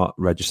Thiago not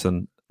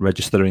registering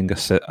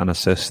an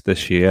assist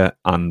this year,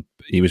 and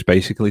he was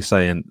basically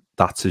saying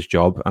that's his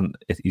job, and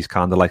he's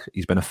kind of like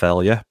he's been a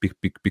failure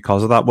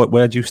because of that.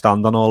 Where do you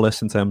stand on all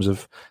this in terms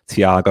of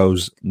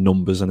Thiago's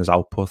numbers and his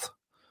output?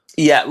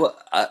 Yeah, well,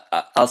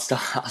 I'll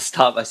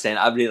start by saying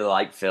I really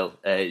like Phil.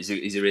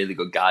 He's a really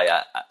good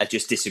guy. I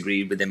just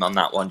disagreed with him on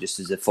that one, just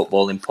as a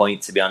footballing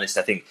point. To be honest,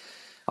 I think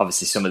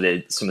obviously some of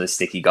the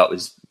stick he got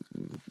was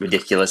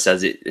ridiculous,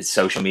 as it's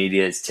social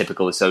media. It's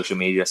typical of social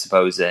media, I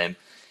suppose.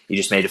 He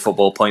just made a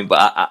football point,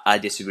 but I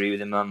disagree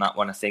with him on that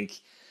one. I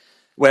think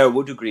where I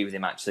would agree with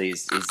him actually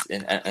is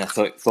and I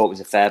thought was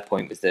a fair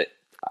point, was that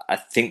I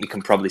think we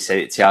can probably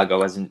say that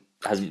Thiago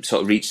hasn't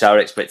sort of reached our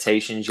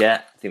expectations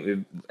yet. I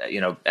think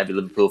every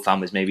Liverpool fan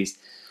was maybe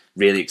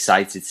really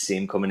excited to see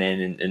him coming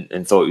in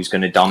and thought he was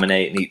going to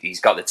dominate, and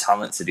he's got the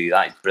talent to do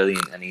that. He's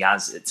brilliant, and he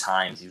has at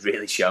times. He's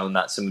really shown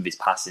that. Some of his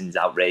passing is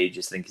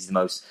outrageous. I think he's the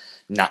most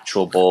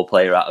natural ball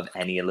player out of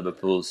any of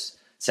Liverpool's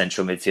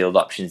central midfield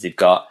options they've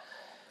got.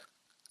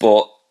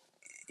 But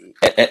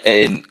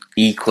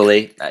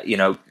equally,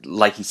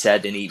 like he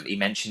said, and he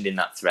mentioned in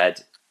that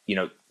thread,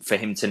 for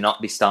him to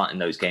not be starting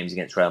those games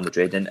against Real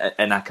Madrid,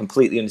 and I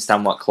completely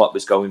understand what Klopp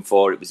was going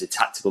for. It was a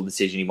tactical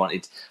decision. He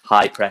wanted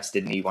high press,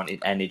 didn't he? He wanted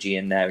energy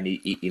in there, and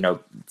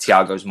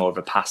Thiago's more of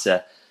a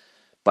passer.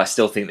 But I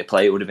still think the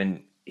player would have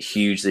been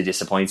hugely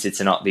disappointed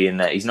to not be in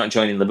there. He's not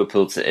joining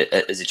Liverpool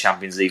as a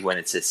Champions League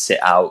winner to sit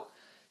out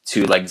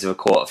 2 legs of a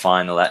quarter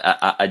final.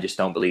 I just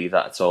don't believe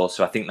that at all.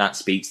 So I think that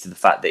speaks to the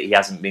fact that he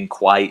hasn't been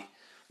quite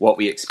what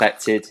we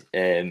expected,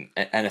 and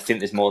I think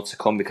there's more to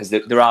come, because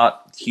there are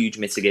huge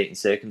mitigating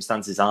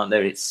circumstances, aren't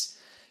there? It's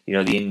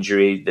the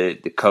injury, the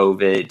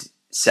COVID,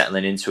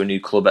 settling into a new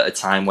club at a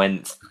time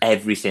when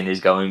everything is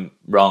going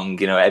wrong.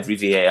 Every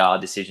VAR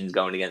decision is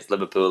going against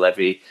Liverpool,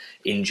 every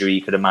injury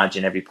you could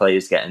imagine, every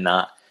player's getting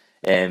that.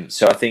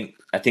 So I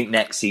think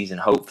next season,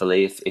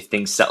 hopefully, if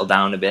things settle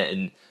down a bit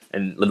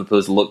and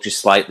Liverpool's luck just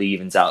slightly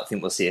evens out, I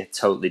think we'll see a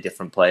totally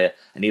different player.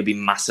 And he'll be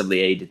massively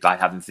aided by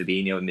having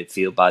Fabinho in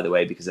midfield, by the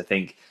way, because I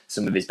think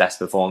some of his best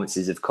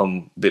performances have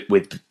come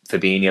with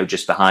Fabinho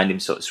just behind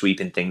him, sort of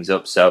sweeping things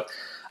up. So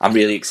I'm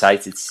really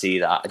excited to see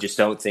that. I just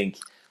don't think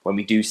when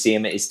we do see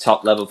him at his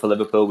top level for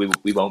Liverpool,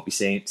 we won't be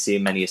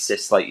seeing many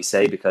assists, like you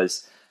say,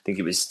 because I think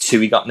it was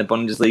 2 he got in the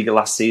Bundesliga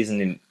last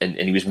season, and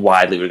he was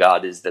widely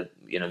regarded as the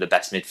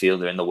best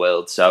midfielder in the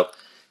world. So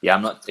yeah,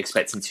 I'm not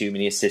expecting too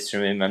many assists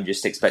from him. I'm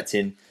just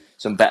expecting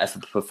some better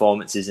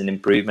performances and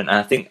improvement. And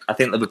I think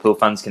Liverpool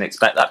fans can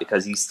expect that,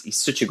 because he's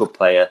such a good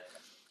player,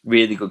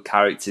 really good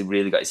character,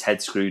 really got his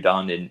head screwed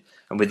on, and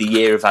with a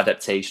year of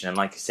adaptation, and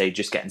like I say,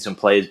 just getting some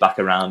players back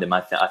around him,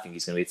 I think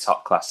he's going to be a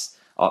top class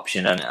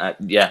option.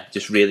 And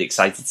just really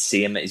excited to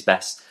see him at his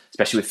best,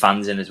 especially with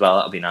fans in as well.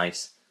 That'll be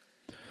nice.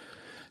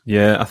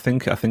 Yeah, I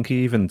think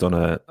he even done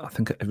I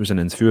think it was an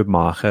interview with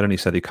Marker, and he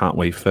said he can't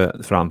wait for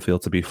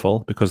Anfield to be full,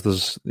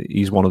 because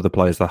he's one of the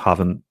players that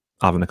haven't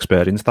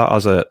experienced that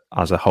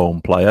as a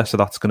home player. So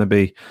that's going to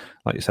be,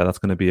 like you said, that's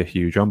going to be a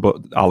huge one. But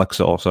Alex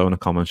also in the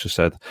comments just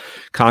said,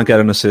 can't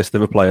get an assist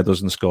if a player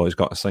doesn't score. He's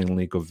got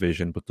insanely good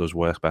vision, but does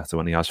work better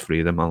when he has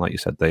freedom. And like you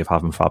said, Dave,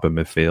 having Fab in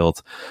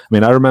midfield. I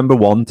mean, I remember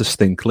one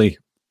distinctly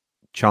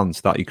chance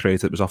that he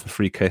created. It was off a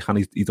free kick,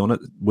 and he done it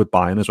with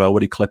Bayern as well,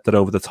 where he clipped it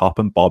over the top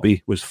and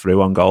Bobby was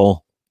through on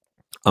goal.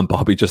 And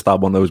Bobby just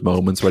had one of those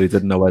moments where he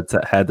didn't know whether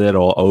to head it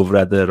or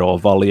overhead it or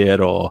volley it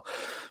or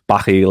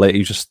back heel it.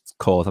 He just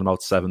caught in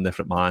about 7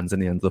 different minds,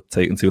 and he ended up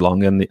taking too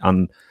long.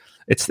 And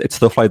it's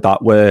stuff like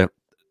that where,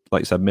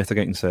 like I said,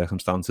 mitigating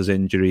circumstances,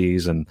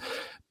 injuries, and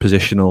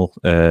positional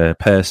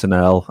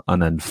personnel,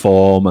 and then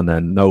form, and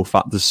then no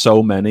fat. There's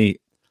so many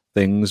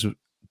things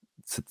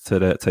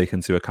to take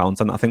into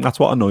account, and I think that's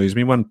what annoys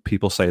me when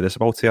people say this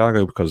about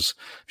Thiago, because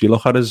if you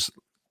look at his,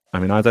 I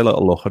mean, I had a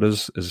little look at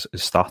his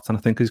stats, and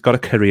I think he's got a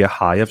career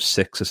high of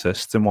 6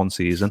 assists in one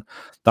season.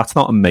 That's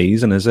not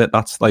amazing, is it?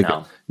 That's like,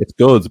 no. It's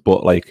good,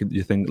 but like,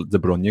 you think De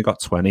Bruyne got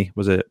 20,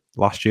 was it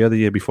last year, the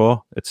year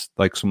before? It's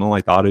like someone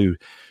like that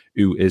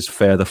who is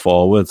further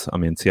forward. I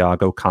mean,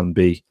 Thiago can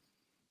be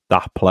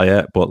that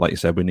player, but like you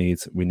said, we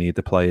need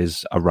the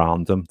players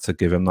around him to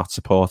give him that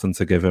support and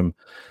to give him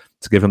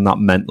that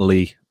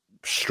mentally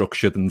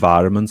structured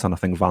environment. And I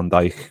think Van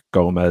Dijk,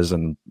 Gomez,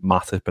 and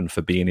Matip, and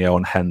Fabinho,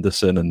 and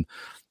Henderson, and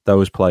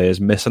those players,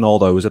 missing all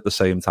those at the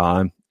same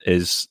time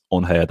is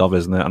unheard of,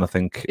 isn't it? And I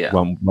think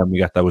when we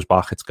get those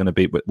back,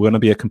 we're going to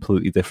be a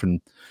completely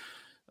different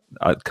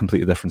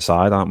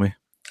side, aren't we?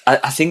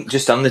 I think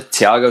just on the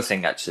Thiago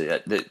thing, actually,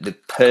 the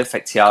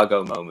perfect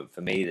Thiago moment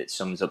for me that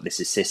sums up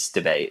this assist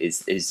debate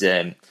is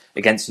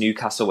against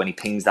Newcastle, when he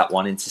pings that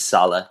one into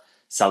Salah.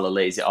 Salah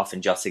lays it off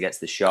and Jota gets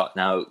the shot.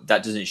 Now,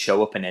 that doesn't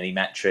show up in any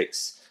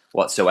metrics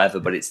whatsoever,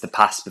 but it's the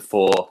pass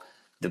before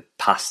the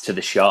pass to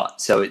the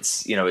shot. So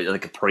it's,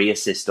 like a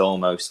pre-assist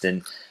almost.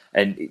 And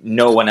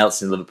no one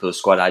else in the Liverpool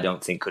squad, I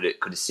don't think, could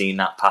have seen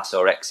that pass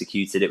or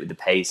executed it with the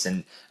pace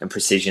and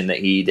precision that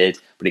he did.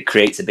 But it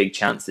creates a big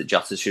chance that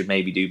Jota should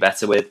maybe do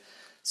better with.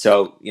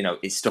 So,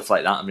 it's stuff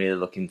like that I'm really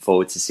looking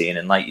forward to seeing.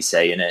 And like you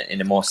say,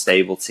 in a more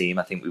stable team,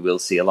 I think we will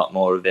see a lot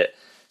more of it.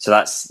 So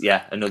that's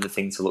another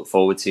thing to look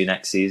forward to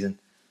next season.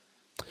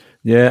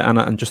 Yeah,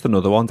 and just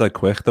another one, dead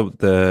quick.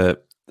 The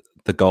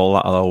goal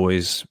that'll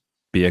always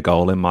be a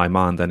goal in my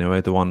mind anyway.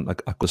 The one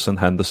like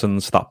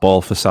Henderson's that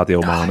ball for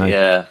Sadio Mane.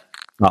 Yeah,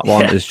 that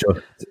one is just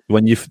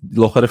when you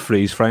look at a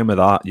freeze frame of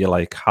that, you're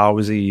like, how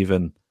is he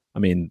even? I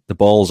mean, the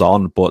ball's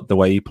on, but the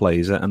way he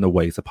plays it and the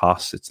way to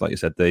pass, it's like you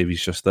said, Dave.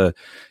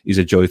 He's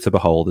a joy to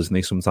behold, isn't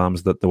he?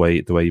 Sometimes the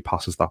way he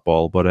passes that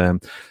ball.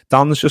 But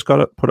Dan's just got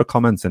to put a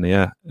comment in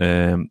here.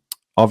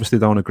 Obviously,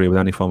 don't agree with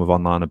any form of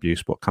online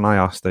abuse, but can I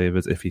ask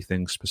David if he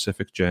thinks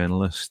specific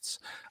journalists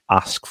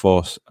ask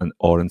for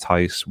or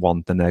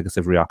want the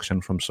negative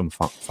reaction from some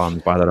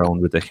fans by their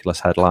own ridiculous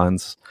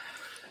headlines?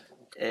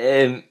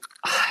 I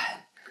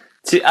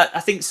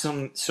think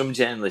some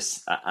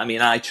journalists. I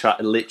mean, I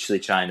literally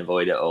try and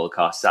avoid it at all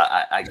costs.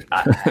 I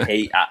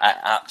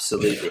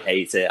absolutely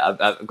hate it.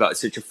 I've got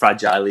such a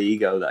fragile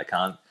ego that I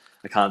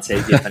can't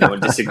take it if anyone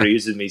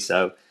disagrees with me.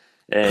 So,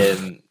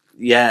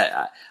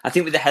 I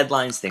think with the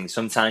headlines thing,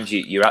 sometimes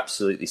you're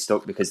absolutely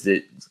stuck because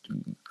we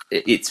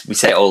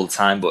say it all the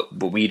time, but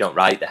we don't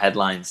write the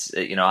headlines.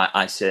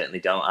 I certainly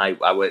don't.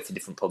 I work for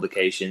different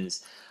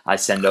publications. I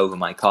send over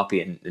my copy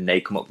and they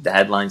come up with the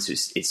headlines. So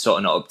it's sort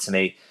of not up to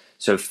me.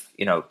 So,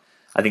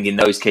 I think in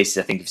those cases,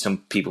 I think if some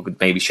people could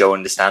maybe show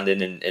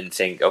understanding and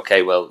think,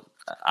 okay, well,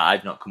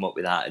 I've not come up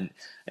with that.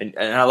 And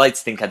I like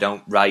to think I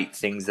don't write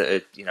things that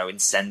are,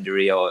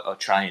 incendiary or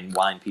try and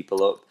wind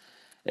people up.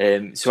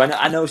 So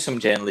I know some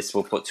journalists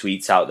will put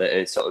tweets out that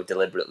are sort of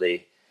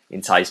deliberately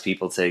entice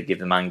people to give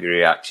them angry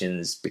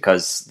reactions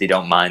because they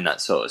don't mind that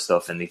sort of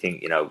stuff. And they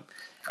think,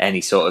 any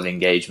sort of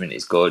engagement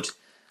is good.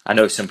 I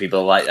know some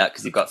people are like that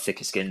because they've got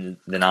thicker skin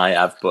than I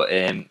have, but,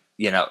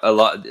 a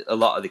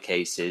lot of the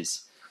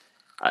cases,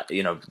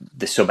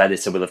 the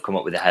sub-editor will have come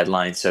up with a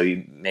headline, so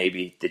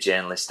maybe the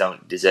journalists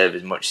don't deserve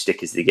as much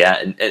stick as they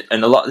get.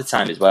 And a lot of the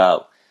time as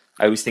well,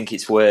 I always think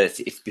it's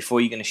worth, if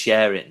before you're going to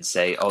share it and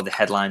say, oh, the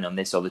headline on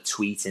this or the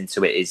tweet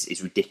into it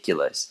is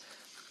ridiculous,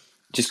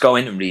 just go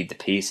in and read the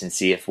piece and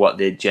see if what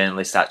the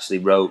journalist actually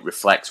wrote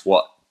reflects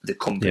what the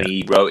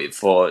company wrote it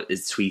for,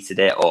 has tweeted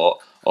it, or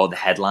the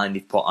headline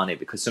they've put on it,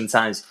 because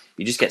sometimes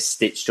you just get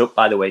stitched up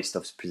by the way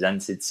stuff's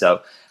presented.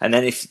 So, and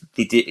then if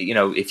they did,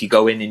 if you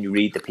go in and you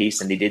read the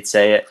piece and they did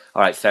say it,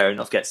 all right, fair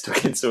enough, get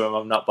stuck into them.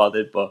 I'm not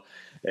bothered, but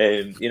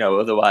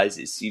otherwise,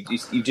 it's you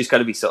just got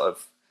to be sort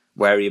of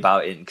wary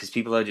about it because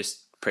people are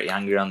just pretty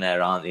angry on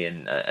there, aren't they?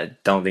 And I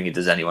don't think it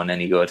does anyone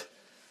any good.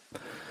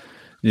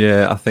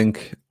 Yeah, I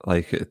think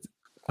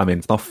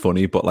it's not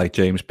funny, but like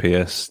James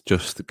Pearce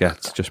just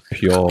gets just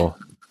pure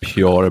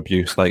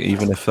abuse. Like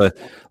even if,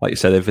 like you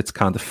said, if it's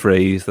kind of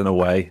phrased in a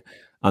way,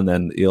 and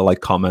then he'll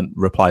like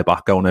reply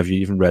back, going, "Have you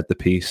even read the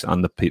piece?"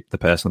 And the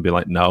person will be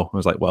like, "No." I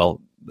was like, "Well,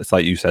 it's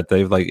like you said,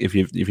 Dave. Like if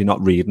you're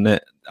not reading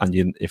it, and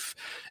if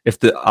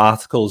the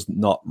article's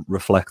not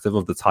reflective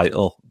of the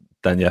title,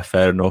 then yeah,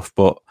 fair enough.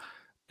 But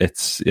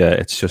that's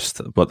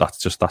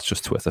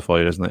just Twitter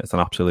for you, isn't it? It's an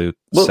absolute.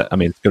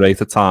 It's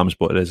great at times,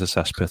 but it is a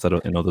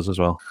cesspit in others as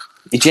well.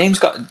 James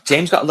got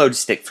a load of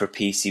stick for a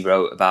piece he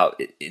wrote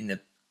about in the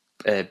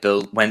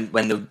Bill when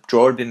the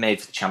draw had been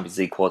made for the Champions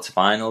League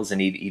quarterfinals,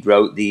 and he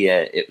wrote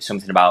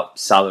something about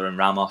Salah and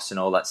Ramos and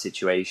all that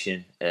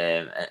situation,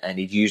 and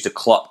he'd used a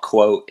Klopp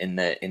quote in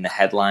the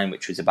headline,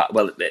 which was about,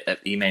 well,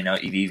 you may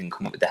not have even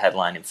come up with the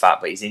headline in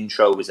fact, but his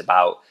intro was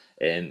about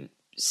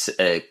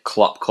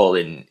Klopp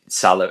calling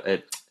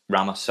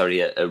Ramos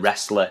a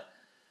wrestler,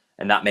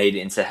 and that made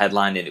it into the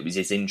headline, and it was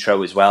his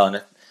intro as well,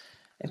 and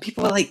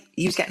people were like,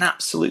 he was getting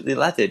absolutely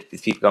leathered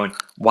with people going,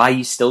 why are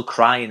you still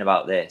crying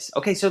about this?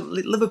 Okay, so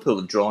Liverpool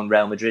have drawn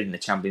Real Madrid in the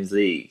Champions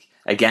League,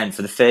 again,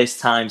 for the first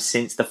time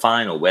since the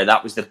final, where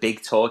that was the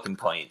big talking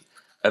point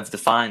of the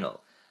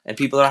final. And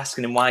people are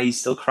asking him why he's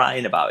still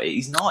crying about it.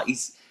 He's not.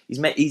 He's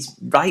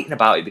writing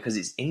about it because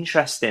it's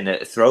interesting,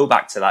 a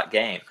throwback to that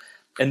game.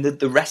 And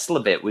the wrestler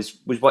bit was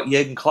what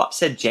Jurgen Klopp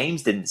said.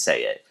 James didn't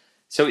say it.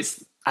 So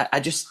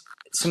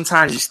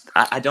sometimes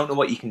I don't know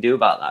what you can do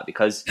about that,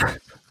 because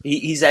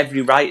he's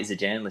every right as a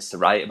journalist to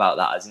write about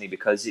that, hasn't he?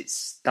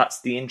 Because that's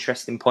the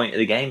interesting point of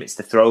the game. It's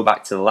the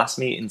throwback to the last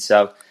meeting.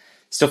 So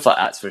stuff like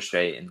that's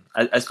frustrating.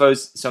 I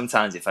suppose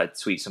sometimes if I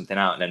tweet something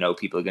out and I know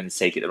people are going to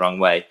take it the wrong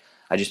way,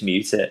 I just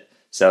mute it.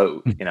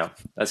 So,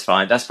 that's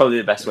fine. That's probably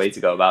the best way to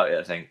go about it,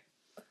 I think.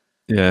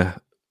 Yeah.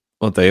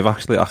 Well, Dave,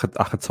 actually, I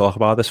could talk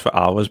about this for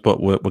hours,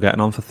 but we're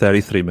getting on for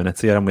 33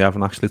 minutes here, and we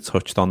haven't actually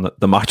touched on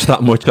the match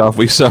that much, have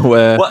we? So,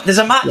 what? There's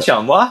a match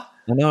on? What?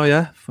 I know,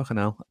 yeah. Fucking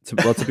hell.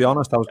 To be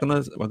honest,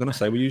 we're gonna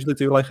say we usually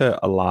do like a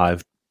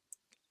live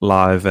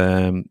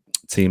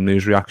team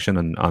news reaction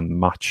and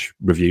match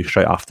review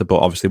straight after, but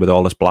obviously with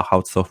all this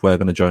blackout stuff, we're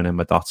gonna join in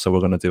with that. So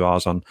we're gonna do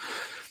ours on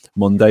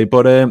Monday.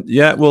 But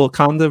we'll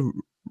kind of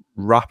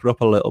wrap it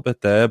up a little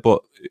bit there.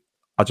 But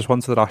I just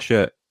wanted to ask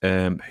you,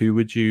 who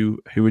would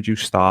you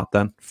start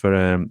then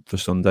for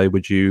Sunday?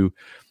 Would you,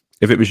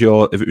 if it was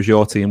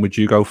your team, would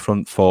you go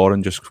front four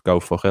and just go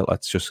fuck it,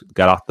 let's just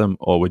get at them,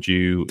 or would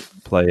you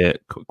play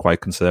it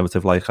quite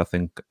conservative? Like I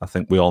think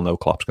we all know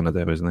Klopp's going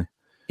to do, isn't he?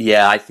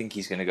 Yeah, I think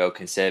he's going to go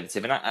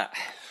conservative, and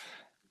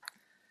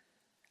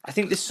I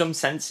think there's some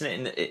sense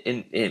in it.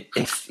 In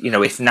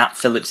if Nat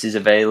Phillips is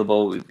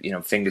available,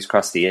 fingers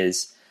crossed he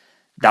is.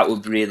 That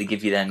would really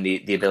give you then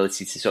the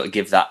ability to sort of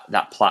give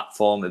that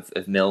platform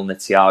of Milner,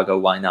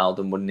 Thiago,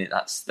 Wijnaldum, wouldn't it?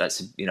 That's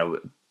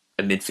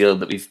a midfield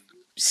that we've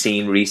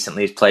seen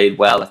recently has played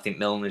well. I think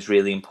Milner is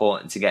really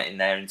important to get in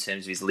there in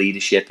terms of his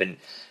leadership, and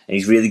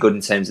he's really good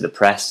in terms of the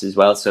press as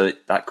well. So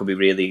that could be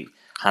really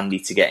handy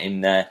to get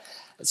in there.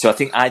 So I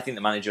think the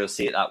manager will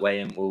see it that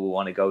way and will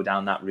want to go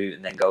down that route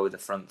and then go with the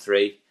front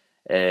three.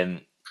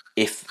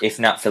 If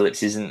Nat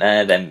Phillips isn't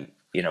there, then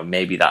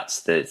maybe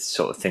that's the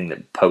sort of thing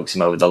that pokes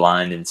him over the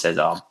line and says,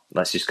 "Oh,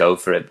 let's just go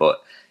for it."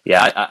 But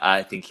yeah,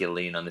 I think he'll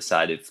lean on the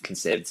side of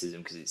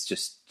conservatism because it's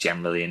just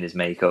generally in his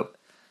makeup.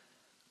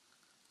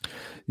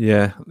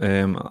 Yeah,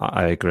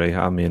 I agree.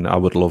 I mean, I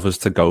would love us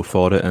to go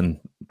for it and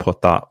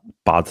put that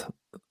bad,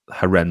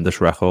 horrendous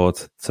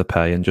record to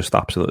pay and just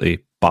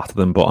absolutely batter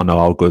them. But I know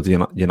how good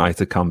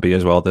United can be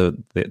as well.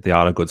 They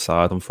are a good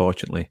side,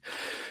 unfortunately.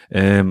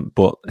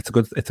 But it's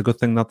a good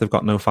thing that they've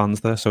got no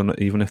fans there. So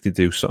even if they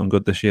do something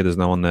good this year, there's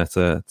no one there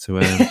to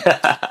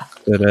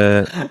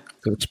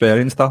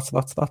experience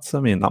that. That's.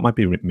 I mean, that might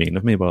be mean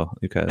of me, but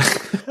who cares?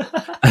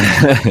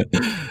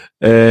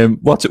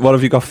 What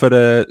have you got for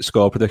the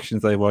score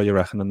predictions, Dave? What are you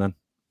reckoning then?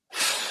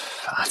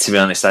 To be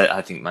honest,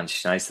 I think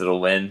Manchester United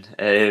will win.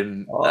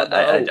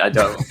 I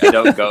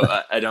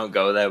don't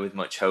go there with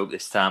much hope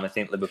this time. I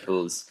think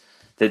Liverpool's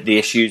the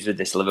issues with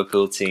this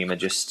Liverpool team are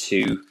just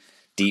too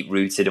deep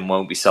rooted and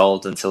won't be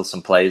solved until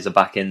some players are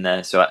back in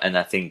there. So, and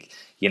I think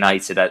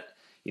United, they're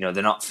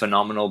not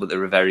phenomenal, but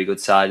they're a very good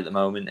side at the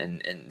moment.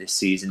 And this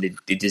season,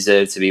 they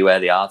deserve to be where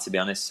they are. To be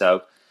honest,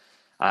 so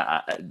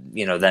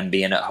them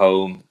being at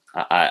home,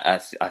 I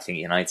think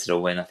United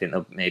will win. I think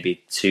they'll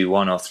maybe 2-1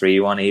 or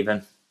 3-1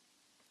 even.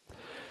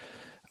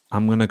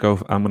 I'm gonna go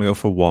for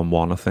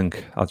 1-1. I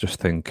think. I just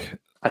think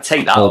I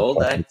take that all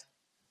day.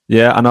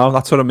 Yeah, I know,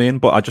 that's what I mean.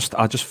 But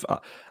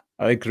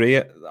I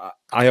agree.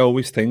 I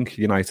always think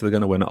United are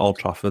going to win at Old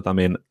Trafford. I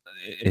mean,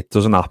 it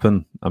doesn't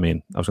happen. I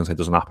mean, I was going to say it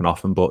doesn't happen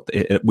often, but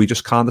we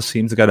just kind of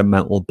seem to get a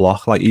mental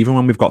block. Like even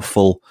when we've got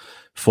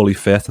fully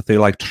fit, I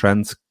feel like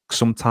Trent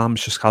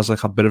sometimes just has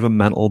like a bit of a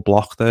mental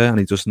block there, and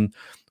he doesn't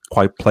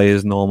quite play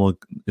his normal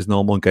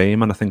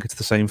game. And I think it's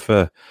the same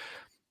for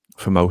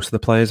most of the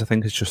players. I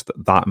think it's just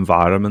that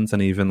environment,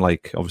 and even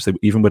like obviously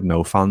even with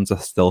no fans, I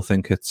still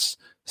think it's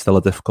still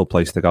a difficult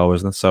place to go,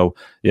 isn't it? So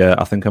yeah,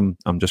 I think I'm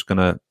just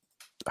gonna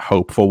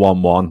hope for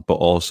 1-1, but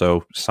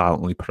also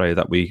silently pray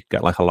that we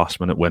get like a last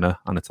minute winner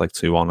and it's like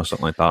 2-1 or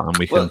something like that, and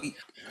we can.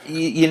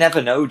 You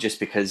never know, just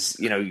because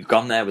you've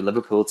gone there with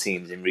Liverpool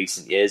teams in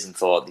recent years and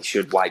thought they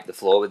should wipe the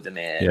floor with them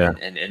here, yeah.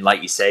 and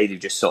like you say, they've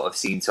just sort of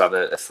seemed to have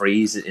a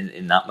freeze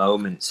in that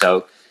moment.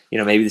 So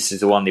maybe this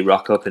is the one they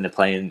rock up and they're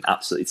playing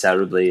absolutely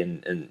terribly,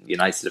 and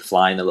United are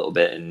flying a little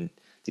bit and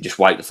they just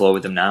wipe the floor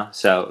with them now.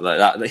 So like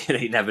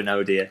that, you never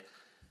know, do you?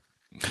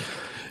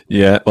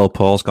 Yeah, well,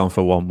 Paul's gone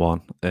for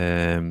 1-1.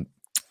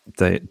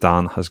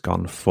 Dan has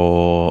gone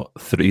for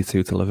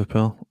 3-2 to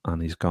Liverpool,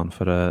 and he's gone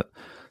for a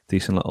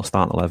decent little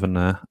start 11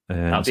 there.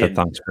 So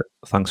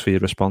thanks for your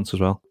response as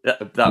well.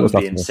 That would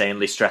be an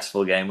insanely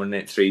stressful game, wouldn't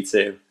it?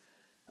 3-2.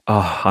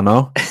 Oh, I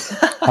know.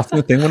 That's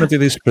the thing when I do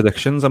these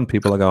predictions and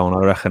people are going,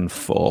 I reckon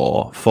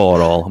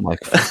 4-4 I'm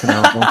like, fucking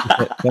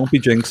hell, don't be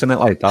jinxing it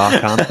like that. I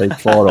can't take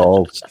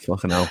 4-4.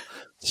 Fucking hell.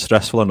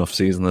 Stressful enough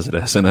season as it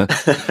is, isn't it?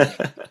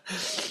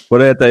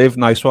 But Dave,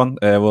 nice one.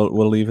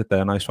 We'll leave it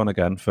there. Nice one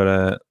again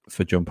for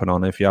jumping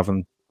on. If you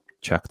haven't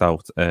checked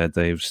out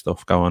Dave's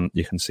stuff,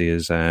 you can see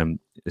his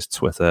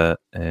Twitter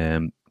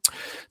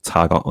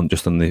tag on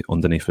just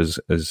underneath his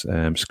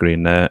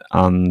screen there.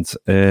 And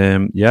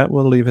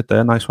we'll leave it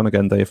there. Nice one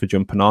again, Dave, for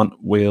jumping on.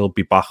 We'll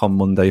be back on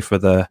Monday for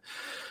the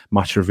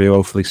match review,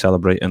 hopefully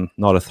celebrating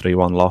not a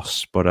 3-1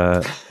 loss,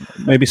 but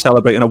maybe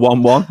celebrating a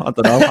 1-1. I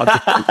don't know.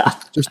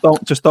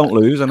 Just don't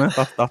lose, and I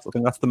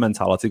think that's the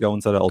mentality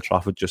going to the Old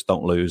Trafford. Just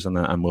don't lose,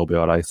 and we'll be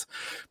all right.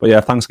 But yeah,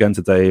 thanks again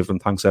to Dave,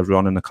 and thanks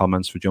everyone in the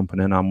comments for jumping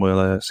in, and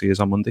we'll see you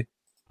on Monday.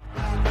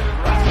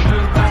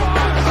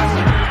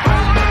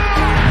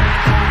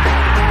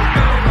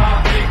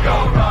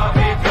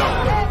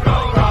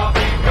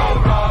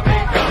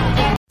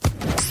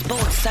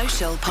 Sports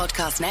Social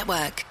Podcast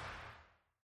Network.